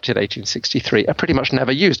developed in 1863 are pretty much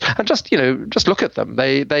never used. And just look at them.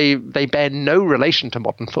 They bear no relation to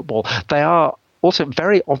modern football. They are also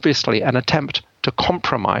very obviously an attempt to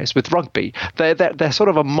compromise with rugby. They're sort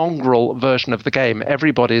of a mongrel version of the game,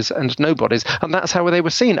 everybody's and nobody's, and that's how they were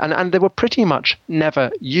seen. And they were pretty much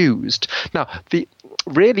never used. Now,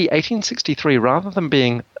 really 1863, rather than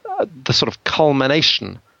being the sort of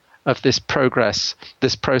culmination of this process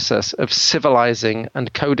of civilizing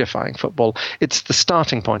and codifying football, it's the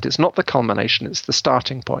starting point. It's not the culmination, it's the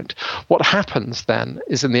starting point. What happens then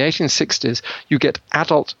is in the 1860s, you get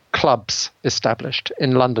adult clubs established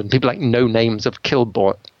in London. People like No Names of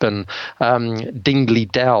Kilburn, Dingley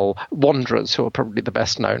Dell, Wanderers, who are probably the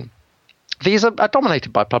best known. These are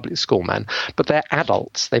dominated by public schoolmen, but they're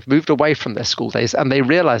adults. They've moved away from their school days, and they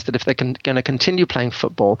realize that if they're going to continue playing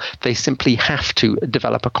football, they simply have to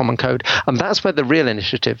develop a common code. And that's where the real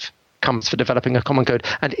initiative comes for developing a common code.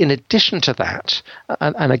 And in addition to that,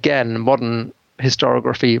 and again, modern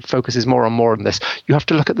historiography focuses more and more on this, you have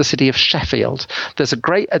to look at the city of Sheffield. There's a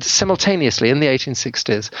great, simultaneously in the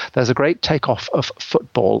 1860s, there's a great takeoff of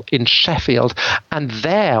football in Sheffield. And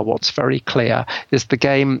there, what's very clear is the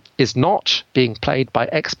game is not being played by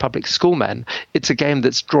ex-public schoolmen. It's a game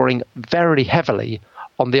that's drawing very heavily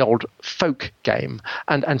on the old folk game.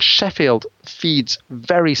 And Sheffield feeds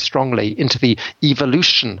very strongly into the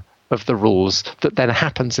evolution of the rules that then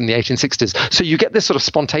happens in the 1860s. So you get this sort of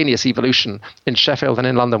spontaneous evolution in Sheffield and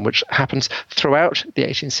in London, which happens throughout the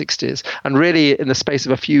 1860s. And really, in the space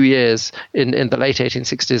of a few years in the late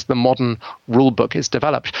 1860s, the modern rule book is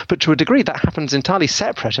developed. But to a degree, that happens entirely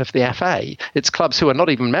separate of the FA. It's clubs who are not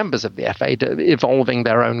even members of the FA evolving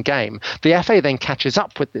their own game. The FA then catches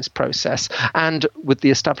up with this process, and with the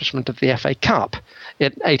establishment of the FA Cup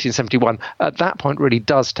in 1871, at that point really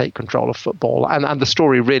does take control of football, and the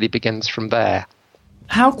story really begins from there.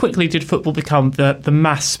 How quickly did football become the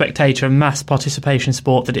mass spectator and mass participation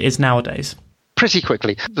sport that it is nowadays? Pretty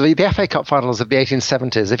quickly. The FA Cup finals of the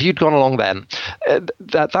 1870s, if you'd gone along then,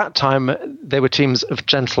 at that time they were teams of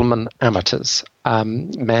gentlemen amateurs,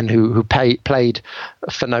 men who played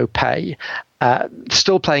for no pay,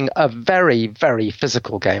 still playing a very, very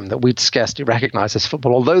physical game that we'd scarcely recognise as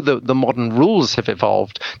football. Although the modern rules have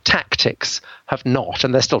evolved, tactics have not,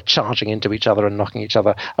 and they're still charging into each other and knocking each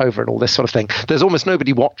other over and all this sort of thing. There's almost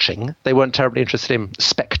nobody watching. They weren't terribly interested in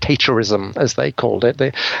spectatorism, as they called it.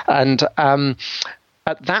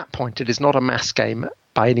 At that point, it is not a mass game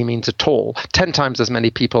by any means at all. 10 times as many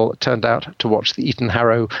people turned out to watch the Eton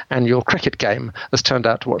Harrow annual cricket game as turned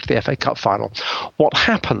out to watch the FA Cup final. What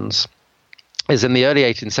happens is in the early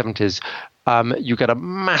 1870s, you get a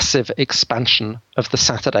massive expansion of the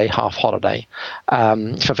Saturday half holiday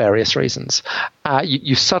for various reasons.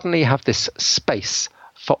 You suddenly have this space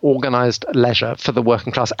for organised leisure for the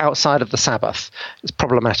working class outside of the Sabbath. It's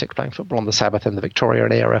problematic playing football on the Sabbath in the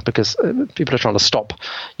Victorian era because people are trying to stop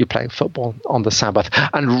you playing football on the Sabbath.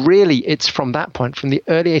 And really, it's from that point, from the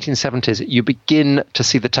early 1870s, you begin to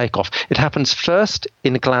see the takeoff. It happens first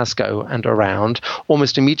in Glasgow and around,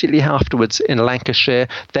 almost immediately afterwards in Lancashire.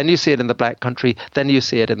 Then you see it in the Black Country. Then you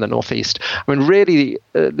see it in the Northeast. I mean, really,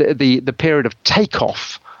 the period of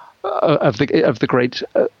takeoff of the great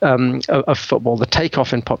of football, the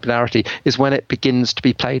takeoff in popularity is when it begins to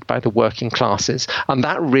be played by the working classes, and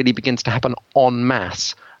that really begins to happen en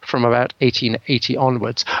masse from about 1880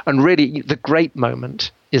 onwards. And really, the great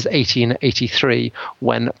moment is 1883,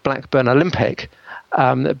 when Blackburn Olympic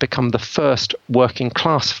become the first working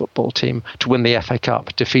class football team to win the FA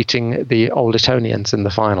Cup, defeating the Old Etonians in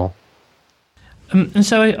the final. And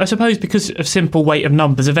so I suppose because of simple weight of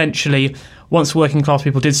numbers, eventually, once working class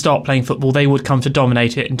people did start playing football, they would come to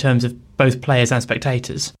dominate it in terms of both players and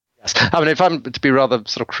spectators. Yes. I mean, if I'm to be rather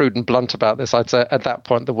sort of crude and blunt about this, I'd say at that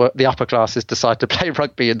point the upper classes decide to play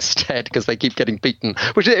rugby instead because they keep getting beaten,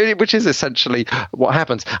 which is essentially what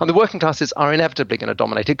happens. And the working classes are inevitably going to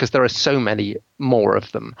dominate it because there are so many more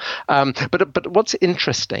of them. But what's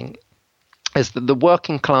interesting is that the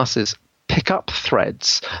working classes pick up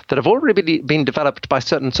threads that have already been developed by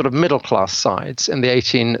certain sort of middle-class sides in the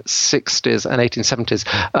 1860s and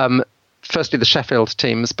 1870s. Firstly, the Sheffield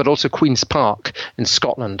teams, but also Queen's Park in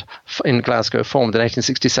Scotland, in Glasgow, formed in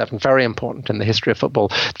 1867, very important in the history of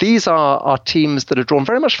football. These are teams that are drawn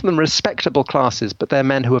very much from the respectable classes, but they're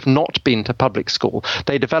men who have not been to public school.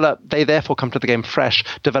 They therefore come to the game fresh,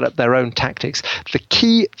 develop their own tactics. The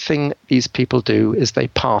key thing these people do is they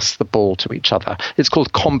pass the ball to each other. It's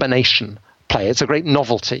called combination play. It's a great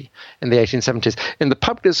novelty in the 1870s. In the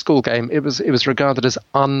public school game, it was regarded as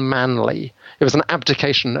unmanly. It was an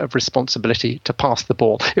abdication of responsibility to pass the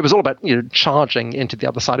ball. It was all about charging into the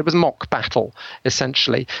other side. It was mock battle,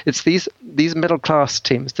 essentially. It's these middle class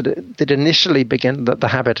teams that initially begin the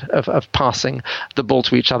habit of passing the ball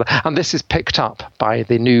to each other, and this is picked up by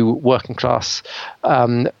the new working class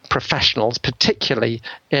professionals, particularly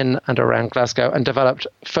in and around Glasgow, and developed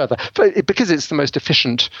further because it's the most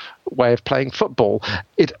efficient way of playing football.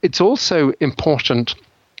 It's also important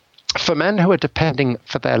for men who are depending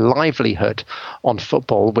for their livelihood on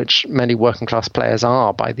football, which many working class players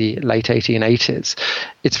are by the late 1880s.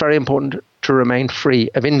 It's very important to remain free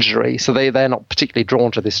of injury, so they're not particularly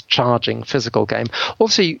drawn to this charging physical game.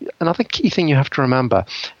 Also, another key thing you have to remember,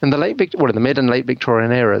 in the mid and late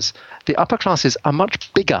Victorian eras, the upper classes are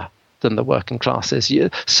much bigger than the working classes.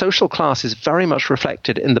 Social class is very much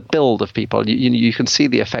reflected in the build of people. You can see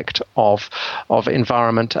the effect of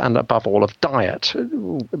environment and, above all, of diet.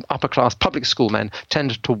 Upper class public school men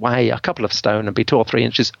tend to weigh a couple of stone and be 2 or 3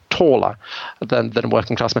 inches taller than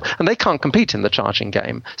working class men, and they can't compete in the charging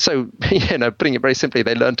game. So, putting it very simply,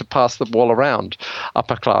 they learn to pass the ball around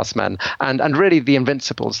upper class men, and really the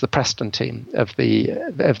Invincibles, the Preston team of the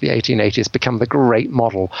 1880s, become the great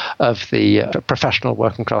model of the professional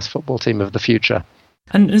working class football team of the future.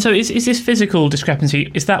 And so is this physical discrepancy,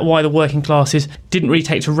 is that why the working classes didn't really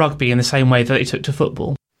take to rugby in the same way that they took to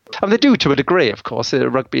football? And they do to a degree, of course.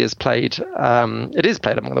 Rugby is played. It is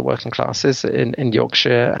played among the working classes in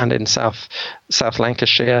Yorkshire and in South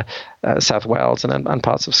Lancashire. South Wales and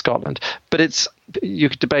parts of Scotland. But you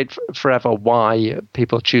could debate forever why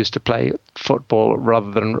people choose to play football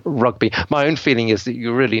rather than rugby. My own feeling is that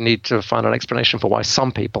you really need to find an explanation for why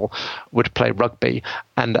some people would play rugby.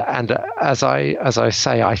 And as I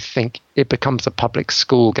say, I think it becomes a public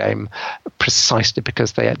school game precisely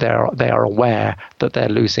because they are aware that they're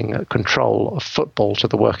losing control of football to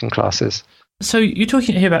the working classes. So you're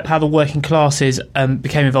talking here about how the working classes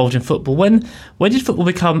became involved in football. When did football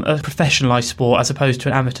become a professionalised sport as opposed to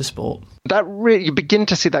an amateur sport? That really, you begin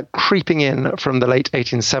to see that creeping in from the late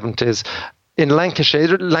 1870s. In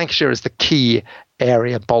Lancashire, Lancashire is the key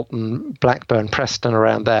area, Bolton, Blackburn, Preston,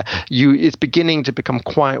 around there. It's beginning to become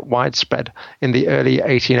quite widespread in the early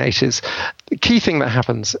 1880s. The key thing that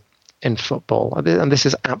happens in football, and this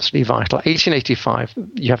is absolutely vital. 1885,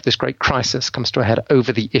 you have this great crisis comes to a head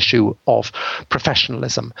over the issue of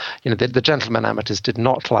professionalism. The gentlemen amateurs did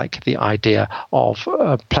not like the idea of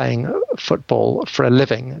playing football for a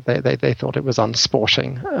living. They thought it was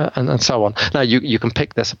unsporting and so on. Now, you can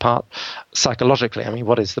pick this apart psychologically. I mean,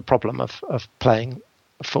 what is the problem of playing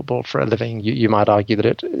football for a living? You might argue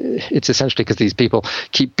that it's essentially because these people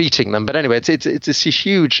keep beating them. But anyway, it's a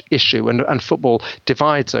huge issue, and football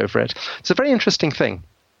divides over it. It's a very interesting thing,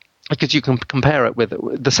 because you can compare it with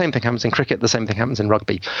the same thing happens in cricket, the same thing happens in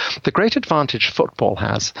rugby. The great advantage football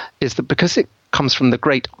has is that because it comes from the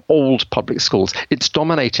great old public schools, it's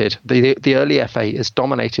dominated, the early FA is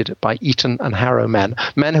dominated by Eton and Harrow men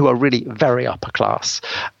who are really very upper class,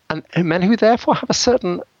 and men who therefore have a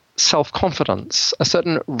certain self-confidence, a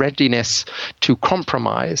certain readiness to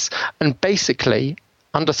compromise, and basically,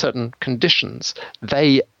 under certain conditions,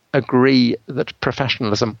 they agree that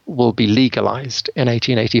professionalism will be legalized in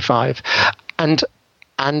 1885, and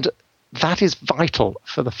that is vital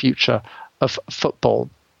for the future of football.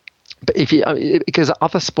 But because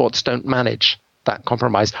other sports don't manage that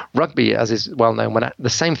compromise. Rugby, as is well known, when the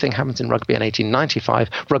same thing happens in rugby in 1895,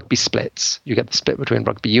 rugby splits. You get the split between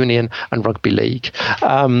rugby union and rugby league.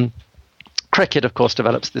 Cricket, of course,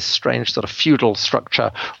 develops this strange sort of feudal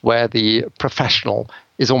structure where the professional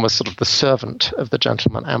is almost sort of the servant of the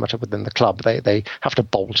gentleman amateur within the club. They have to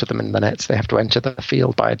bowl to them in the nets. They have to enter the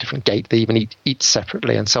field by a different gate. They even eat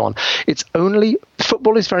separately and so on.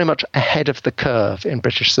 Football is very much ahead of the curve in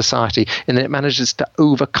British society in that it manages to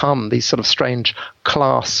overcome these sort of strange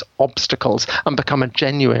class obstacles and become a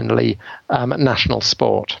genuinely national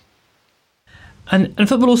sport. And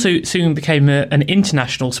football also soon became an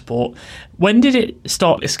international sport. When did it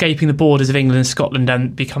start escaping the borders of England and Scotland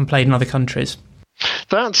and become played in other countries?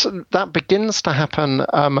 That begins to happen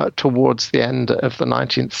towards the end of the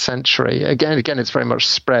 19th century. Again, it's very much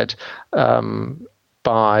spread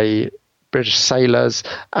by British sailors,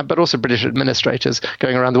 but also British administrators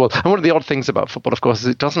going around the world. And one of the odd things about football, of course, is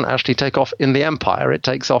it doesn't actually take off in the empire. It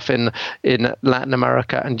takes off in Latin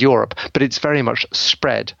America and Europe, but it's very much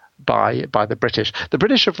spread by the British. The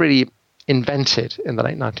British have really invented in the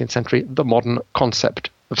late 19th century the modern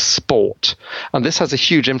concept of sport, and this has a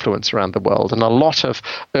huge influence around the world. And a lot of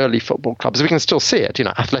early football clubs, we can still see it,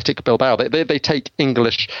 Athletic Bilbao, they take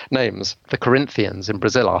English names. The Corinthians in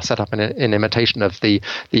Brazil are set up in imitation of the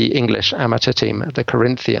English amateur team, the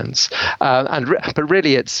Corinthians, but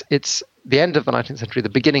really it's the end of the 19th century, the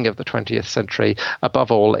beginning of the 20th century,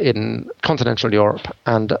 above all in continental Europe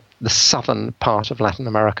and the southern part of Latin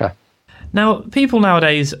America. Now, people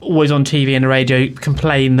nowadays, always on TV and the radio,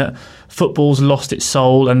 complain that football's lost its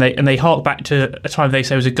soul, and they hark back to a time they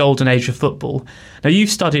say was a golden age of football. Now,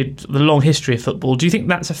 you've studied the long history of football. Do you think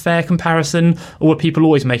that's a fair comparison, or were people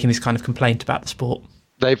always making this kind of complaint about the sport?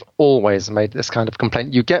 They've always made this kind of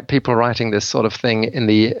complaint. You get people writing this sort of thing in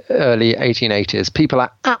the early 1880s. People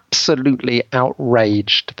are absolutely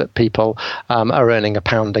outraged that people are earning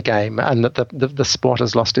 £1 a game and that the sport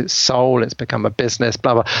has lost its soul. It's become a business,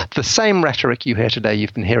 blah, blah. The same rhetoric you hear today,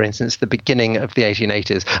 you've been hearing since the beginning of the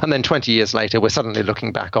 1880s. And then 20 years later, we're suddenly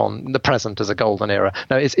looking back on the present as a golden era.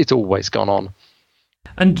 No, it's always gone on.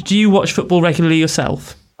 And do you watch football regularly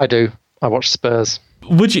yourself? I do. I watch Spurs.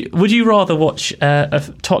 Would you rather watch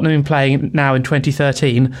Tottenham playing now in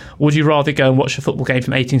 2013, or would you rather go and watch a football game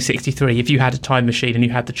from 1863 if you had a time machine and you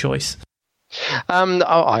had the choice?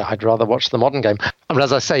 I'd rather watch the modern game. I mean,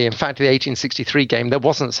 as I say, in fact, the 1863 game, there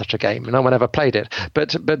wasn't such a game. No one ever played it. But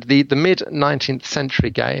the mid-19th century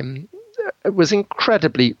game,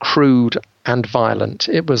 incredibly crude and violent.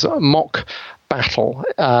 It was a mock battle.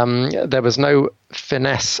 There was no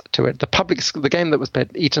finesse to it. The game that was played,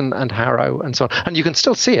 Eton and Harrow and so on, and you can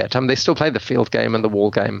still see it. They still play the field game and the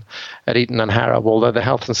wall game at Eton and Harrow, although the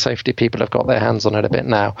health and safety people have got their hands on it a bit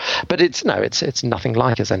now. But it's nothing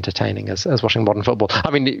like as entertaining as watching modern football.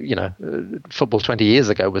 Football 20 years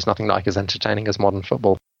ago was nothing like as entertaining as modern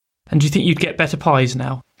football. And do you think you'd get better pies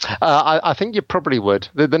now? I think you probably would.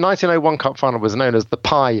 The 1901 Cup final was known as the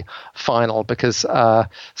Pie Final because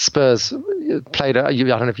Spurs played, I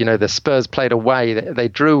don't know if you know this, Spurs played away. They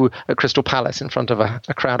drew at Crystal Palace in front of a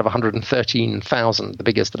crowd of 113,000, the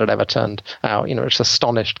biggest that had ever turned out. It's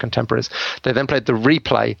astonished contemporaries. They then played the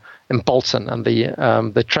replay in Bolton, and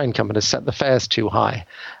the train companies set the fares too high.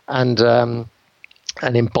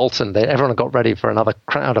 And in Bolton, everyone got ready for another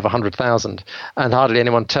crowd of 100,000, and hardly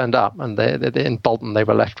anyone turned up. And in Bolton, they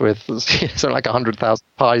were left with something like 100,000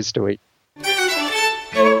 pies to eat.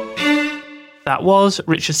 That was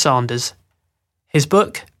Richard Sanders. His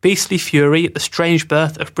book, Beastly Fury, The Strange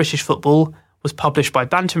Birth of British Football, was published by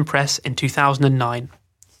Bantam Press in 2009.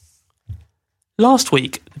 Last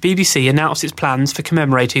week, the BBC announced its plans for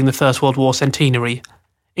commemorating the First World War centenary,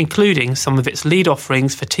 including some of its lead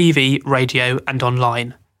offerings for TV, radio and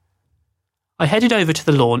online. I headed over to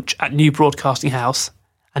the launch at New Broadcasting House,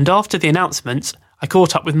 and after the announcements, I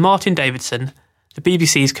caught up with Martin Davidson, the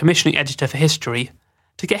BBC's commissioning editor for history,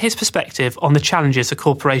 to get his perspective on the challenges the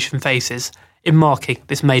corporation faces in marking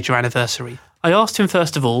this major anniversary. I asked him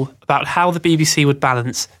first of all about how the BBC would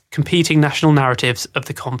balance competing national narratives of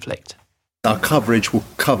the conflict. Our coverage will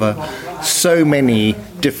cover so many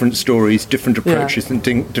different stories, different approaches and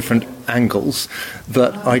different angles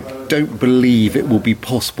that I don't believe it will be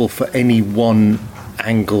possible for any one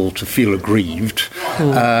angle to feel aggrieved.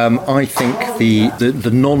 I think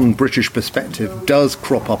the non-British perspective does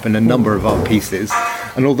crop up in a number of our pieces,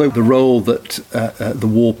 and although the role that the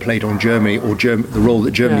war played on Germany, or the role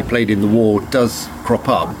that Germany played in the war does crop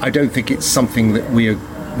up, I don't think it's something that we're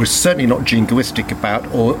certainly not jingoistic about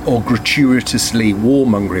or gratuitously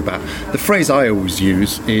warmongering about. The phrase I always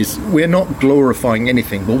use is we're not glorifying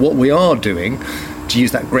anything, but what we are doing, to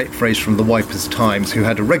use that great phrase from the Wipers Times, who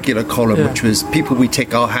had a regular column which was people we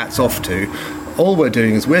take our hats off to, all we're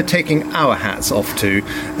doing is we're taking our hats off to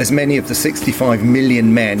as many of the 65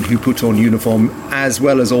 million men who put on uniform, as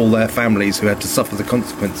well as all their families who had to suffer the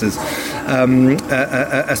consequences,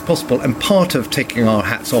 as possible. And part of taking our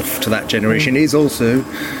hats off to that generation is also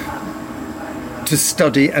to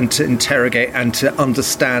study and to interrogate and to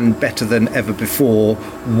understand better than ever before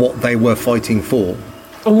what they were fighting for.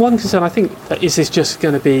 And one concern, I think, is this just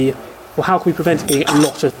going to be, well, how can we prevent it being a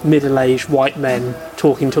lot of middle-aged white men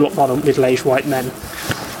talking to a lot more middle-aged white men?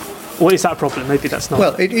 Or is that a problem? Maybe that's not.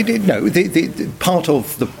 Well, the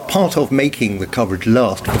part of making the coverage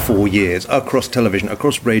last for 4 years across television,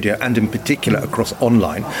 across radio, and in particular across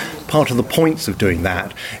online, part of the points of doing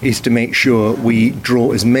that is to make sure we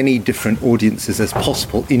draw as many different audiences as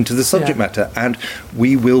possible into the subject matter, and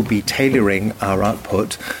we will be tailoring our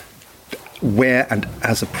output where and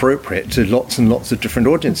as appropriate to lots and lots of different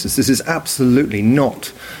audiences. This is absolutely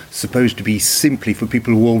not supposed to be simply for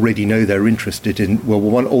people who already know they're interested in World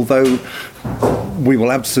War I, although we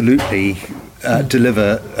will absolutely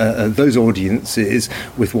deliver those audiences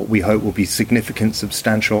with what we hope will be significant,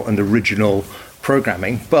 substantial and original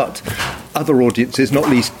programming. But other audiences, not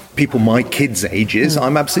least people my kids' ages,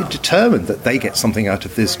 I'm absolutely determined that they get something out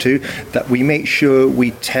of this too, that we make sure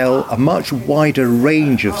we tell a much wider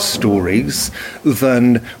range of stories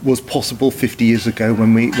than was possible 50 years ago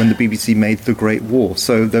when the BBC made The Great War.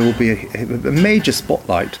 So there will be a major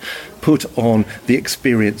spotlight put on the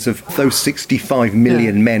experience of those 65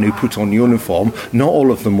 million men who put on uniform. Not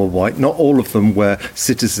all of them were white, not all of them were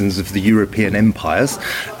citizens of the European empires,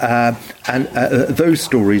 and those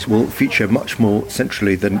stories will feature much more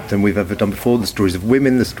centrally than we've ever done before. The stories of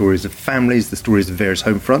women, the stories of families, the stories of various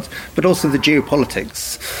home fronts, but also the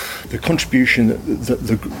geopolitics, the contribution that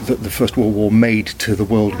the First World War made to the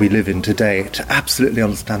world we live in today, to absolutely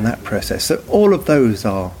understand that process. So all of those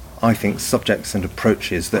are, I think, subjects and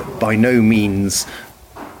approaches that by no means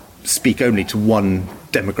speak only to one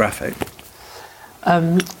demographic. I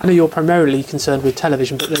know you're primarily concerned with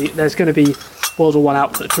television, but there's going to be World War I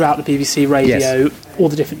output throughout the BBC radio, all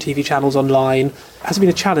the different TV channels online. Has it been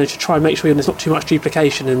a challenge to try and make sure there's not too much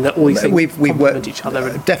duplication and that all these things complement each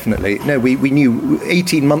other? Definitely. No, we knew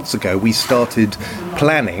 18 months ago we started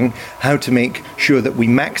planning how to make sure that we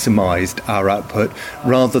maximised our output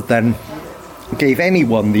rather than gave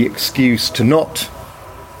anyone the excuse to not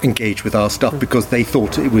engage with our stuff because they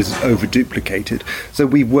thought it was over-duplicated. So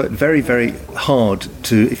we worked very, very hard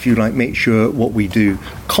to, if you like, make sure what we do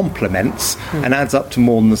complements and adds up to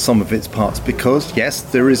more than the sum of its parts, because, yes,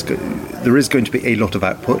 there is going to be a lot of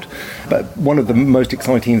output, but one of the most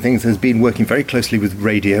exciting things has been working very closely with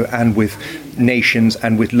radio and with nations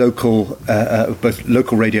and with local, both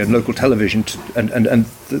local radio and local television,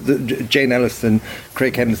 and Jane Ellison,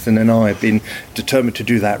 Craig Henderson and I have been determined to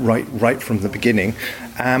do that right from the beginning,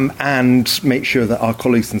 and make sure that our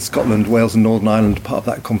colleagues in Scotland, Wales and Northern Ireland are part of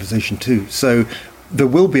that conversation too. So there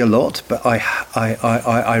will be a lot, but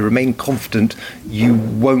I remain confident you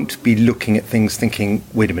won't be looking at things thinking,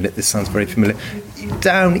 wait a minute, this sounds very familiar,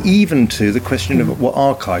 down even to the question of what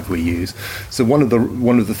archive we use. So one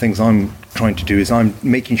of the things I'm trying to do is I'm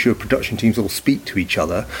making sure production teams all speak to each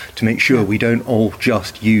other to make sure we don't all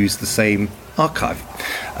just use the same archive,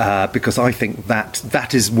 because I think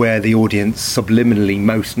that is where the audience subliminally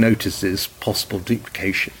most notices possible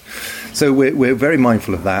duplication. So we're very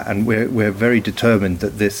mindful of that, and we're very determined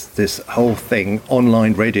that this whole thing,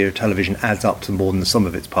 online radio, television, adds up to more than the sum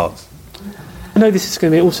of its parts. I know this is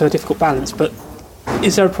going to be also a difficult balance, but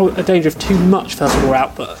is there a danger of too much First World War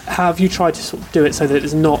output? How have you tried to sort of do it so that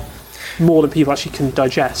it's not more than people actually can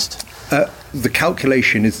digest? The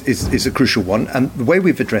calculation is a crucial one, and the way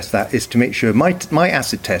we've addressed that is to make sure my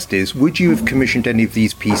acid test is, would you have commissioned any of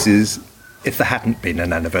these pieces if there hadn't been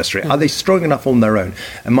an anniversary? Are they strong enough on their own?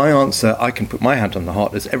 And my answer, I can put my hand on the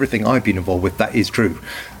heart, is everything I've been involved with, that is true.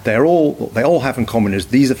 They all have in common is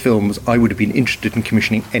these are films I would have been interested in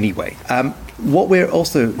commissioning anyway. What we're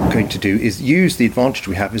also going to do is use the advantage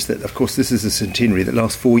we have is that, of course, this is a centenary that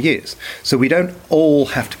lasts 4 years. So we don't all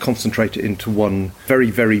have to concentrate it into one very,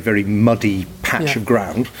 very, very muddy patch of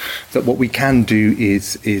ground. That what we can do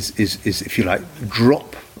is, if you like,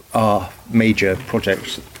 drop our major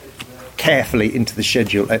projects carefully into the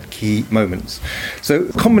schedule at key moments. So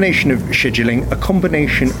a combination of scheduling, a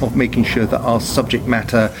combination of making sure that our subject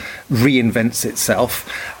matter reinvents itself,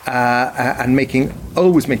 and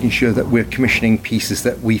always making sure that we're commissioning pieces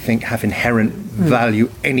that we think have inherent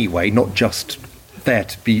value anyway, not just there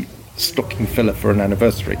to be stocking filler for an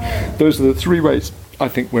anniversary. Those are the three ways I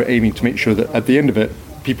think we're aiming to make sure that at the end of it,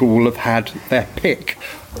 people will have had their pick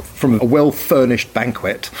from a well-furnished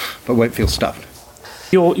banquet, but won't feel stuffed.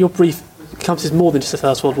 Your brief encompasses more than just the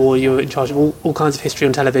First World War. You're in charge of all kinds of history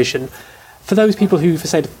on television. For those people who, for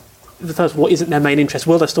say, the First World War isn't their main interest,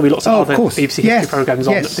 will there still be lots of other BBC history programmes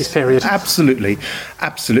on at this period? Absolutely.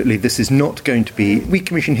 This is not going to be... We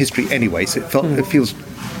commission history anyway, so it feels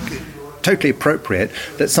totally appropriate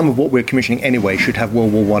that some of what we're commissioning anyway should have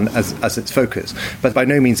World War I as its focus. But by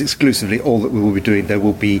no means exclusively all that we will be doing. There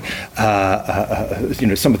will be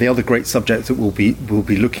some of the other great subjects that we'll be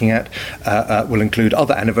looking at will include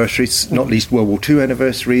other anniversaries, not least World War II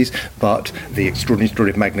anniversaries, but the extraordinary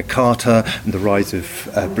story of Magna Carta and the rise of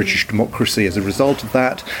British democracy as a result of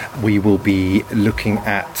that. We will be looking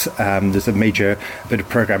at there's a major bit of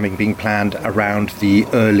programming being planned around the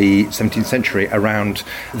early 17th century, around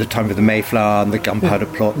the time of the Mayflower and the Gunpowder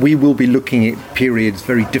Plot. We will be looking at periods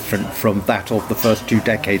very different from that of the first 2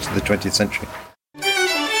 decades of the 20th century.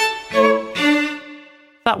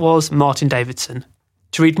 That was Martin Davidson.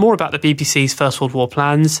 To read more about the BBC's First World War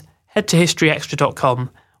plans, head to historyextra.com,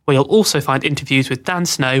 where you'll also find interviews with Dan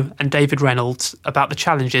Snow and David Reynolds about the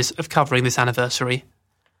challenges of covering this anniversary.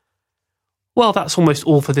 Well, that's almost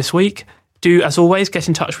all for this week. Do, as always, get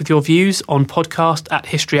in touch with your views on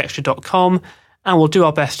podcast@historyextra.com, and we'll do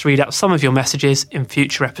our best to read out some of your messages in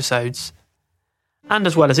future episodes. And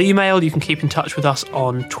as well as email, you can keep in touch with us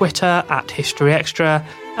on Twitter @HistoryExtra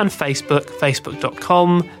and Facebook,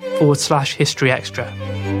 facebook.com/HistoryExtra.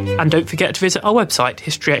 And don't forget to visit our website,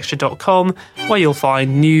 historyextra.com, where you'll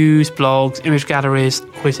find news, blogs, image galleries,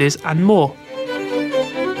 quizzes and more.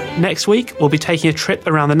 Next week, we'll be taking a trip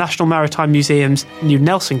around the National Maritime Museum's new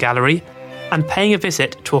Nelson Gallery and paying a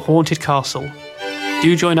visit to a haunted castle.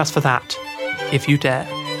 Do join us for that, if you dare.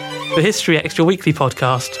 The History Extra Weekly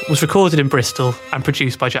podcast was recorded in Bristol and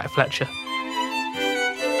produced by Jack Fletcher.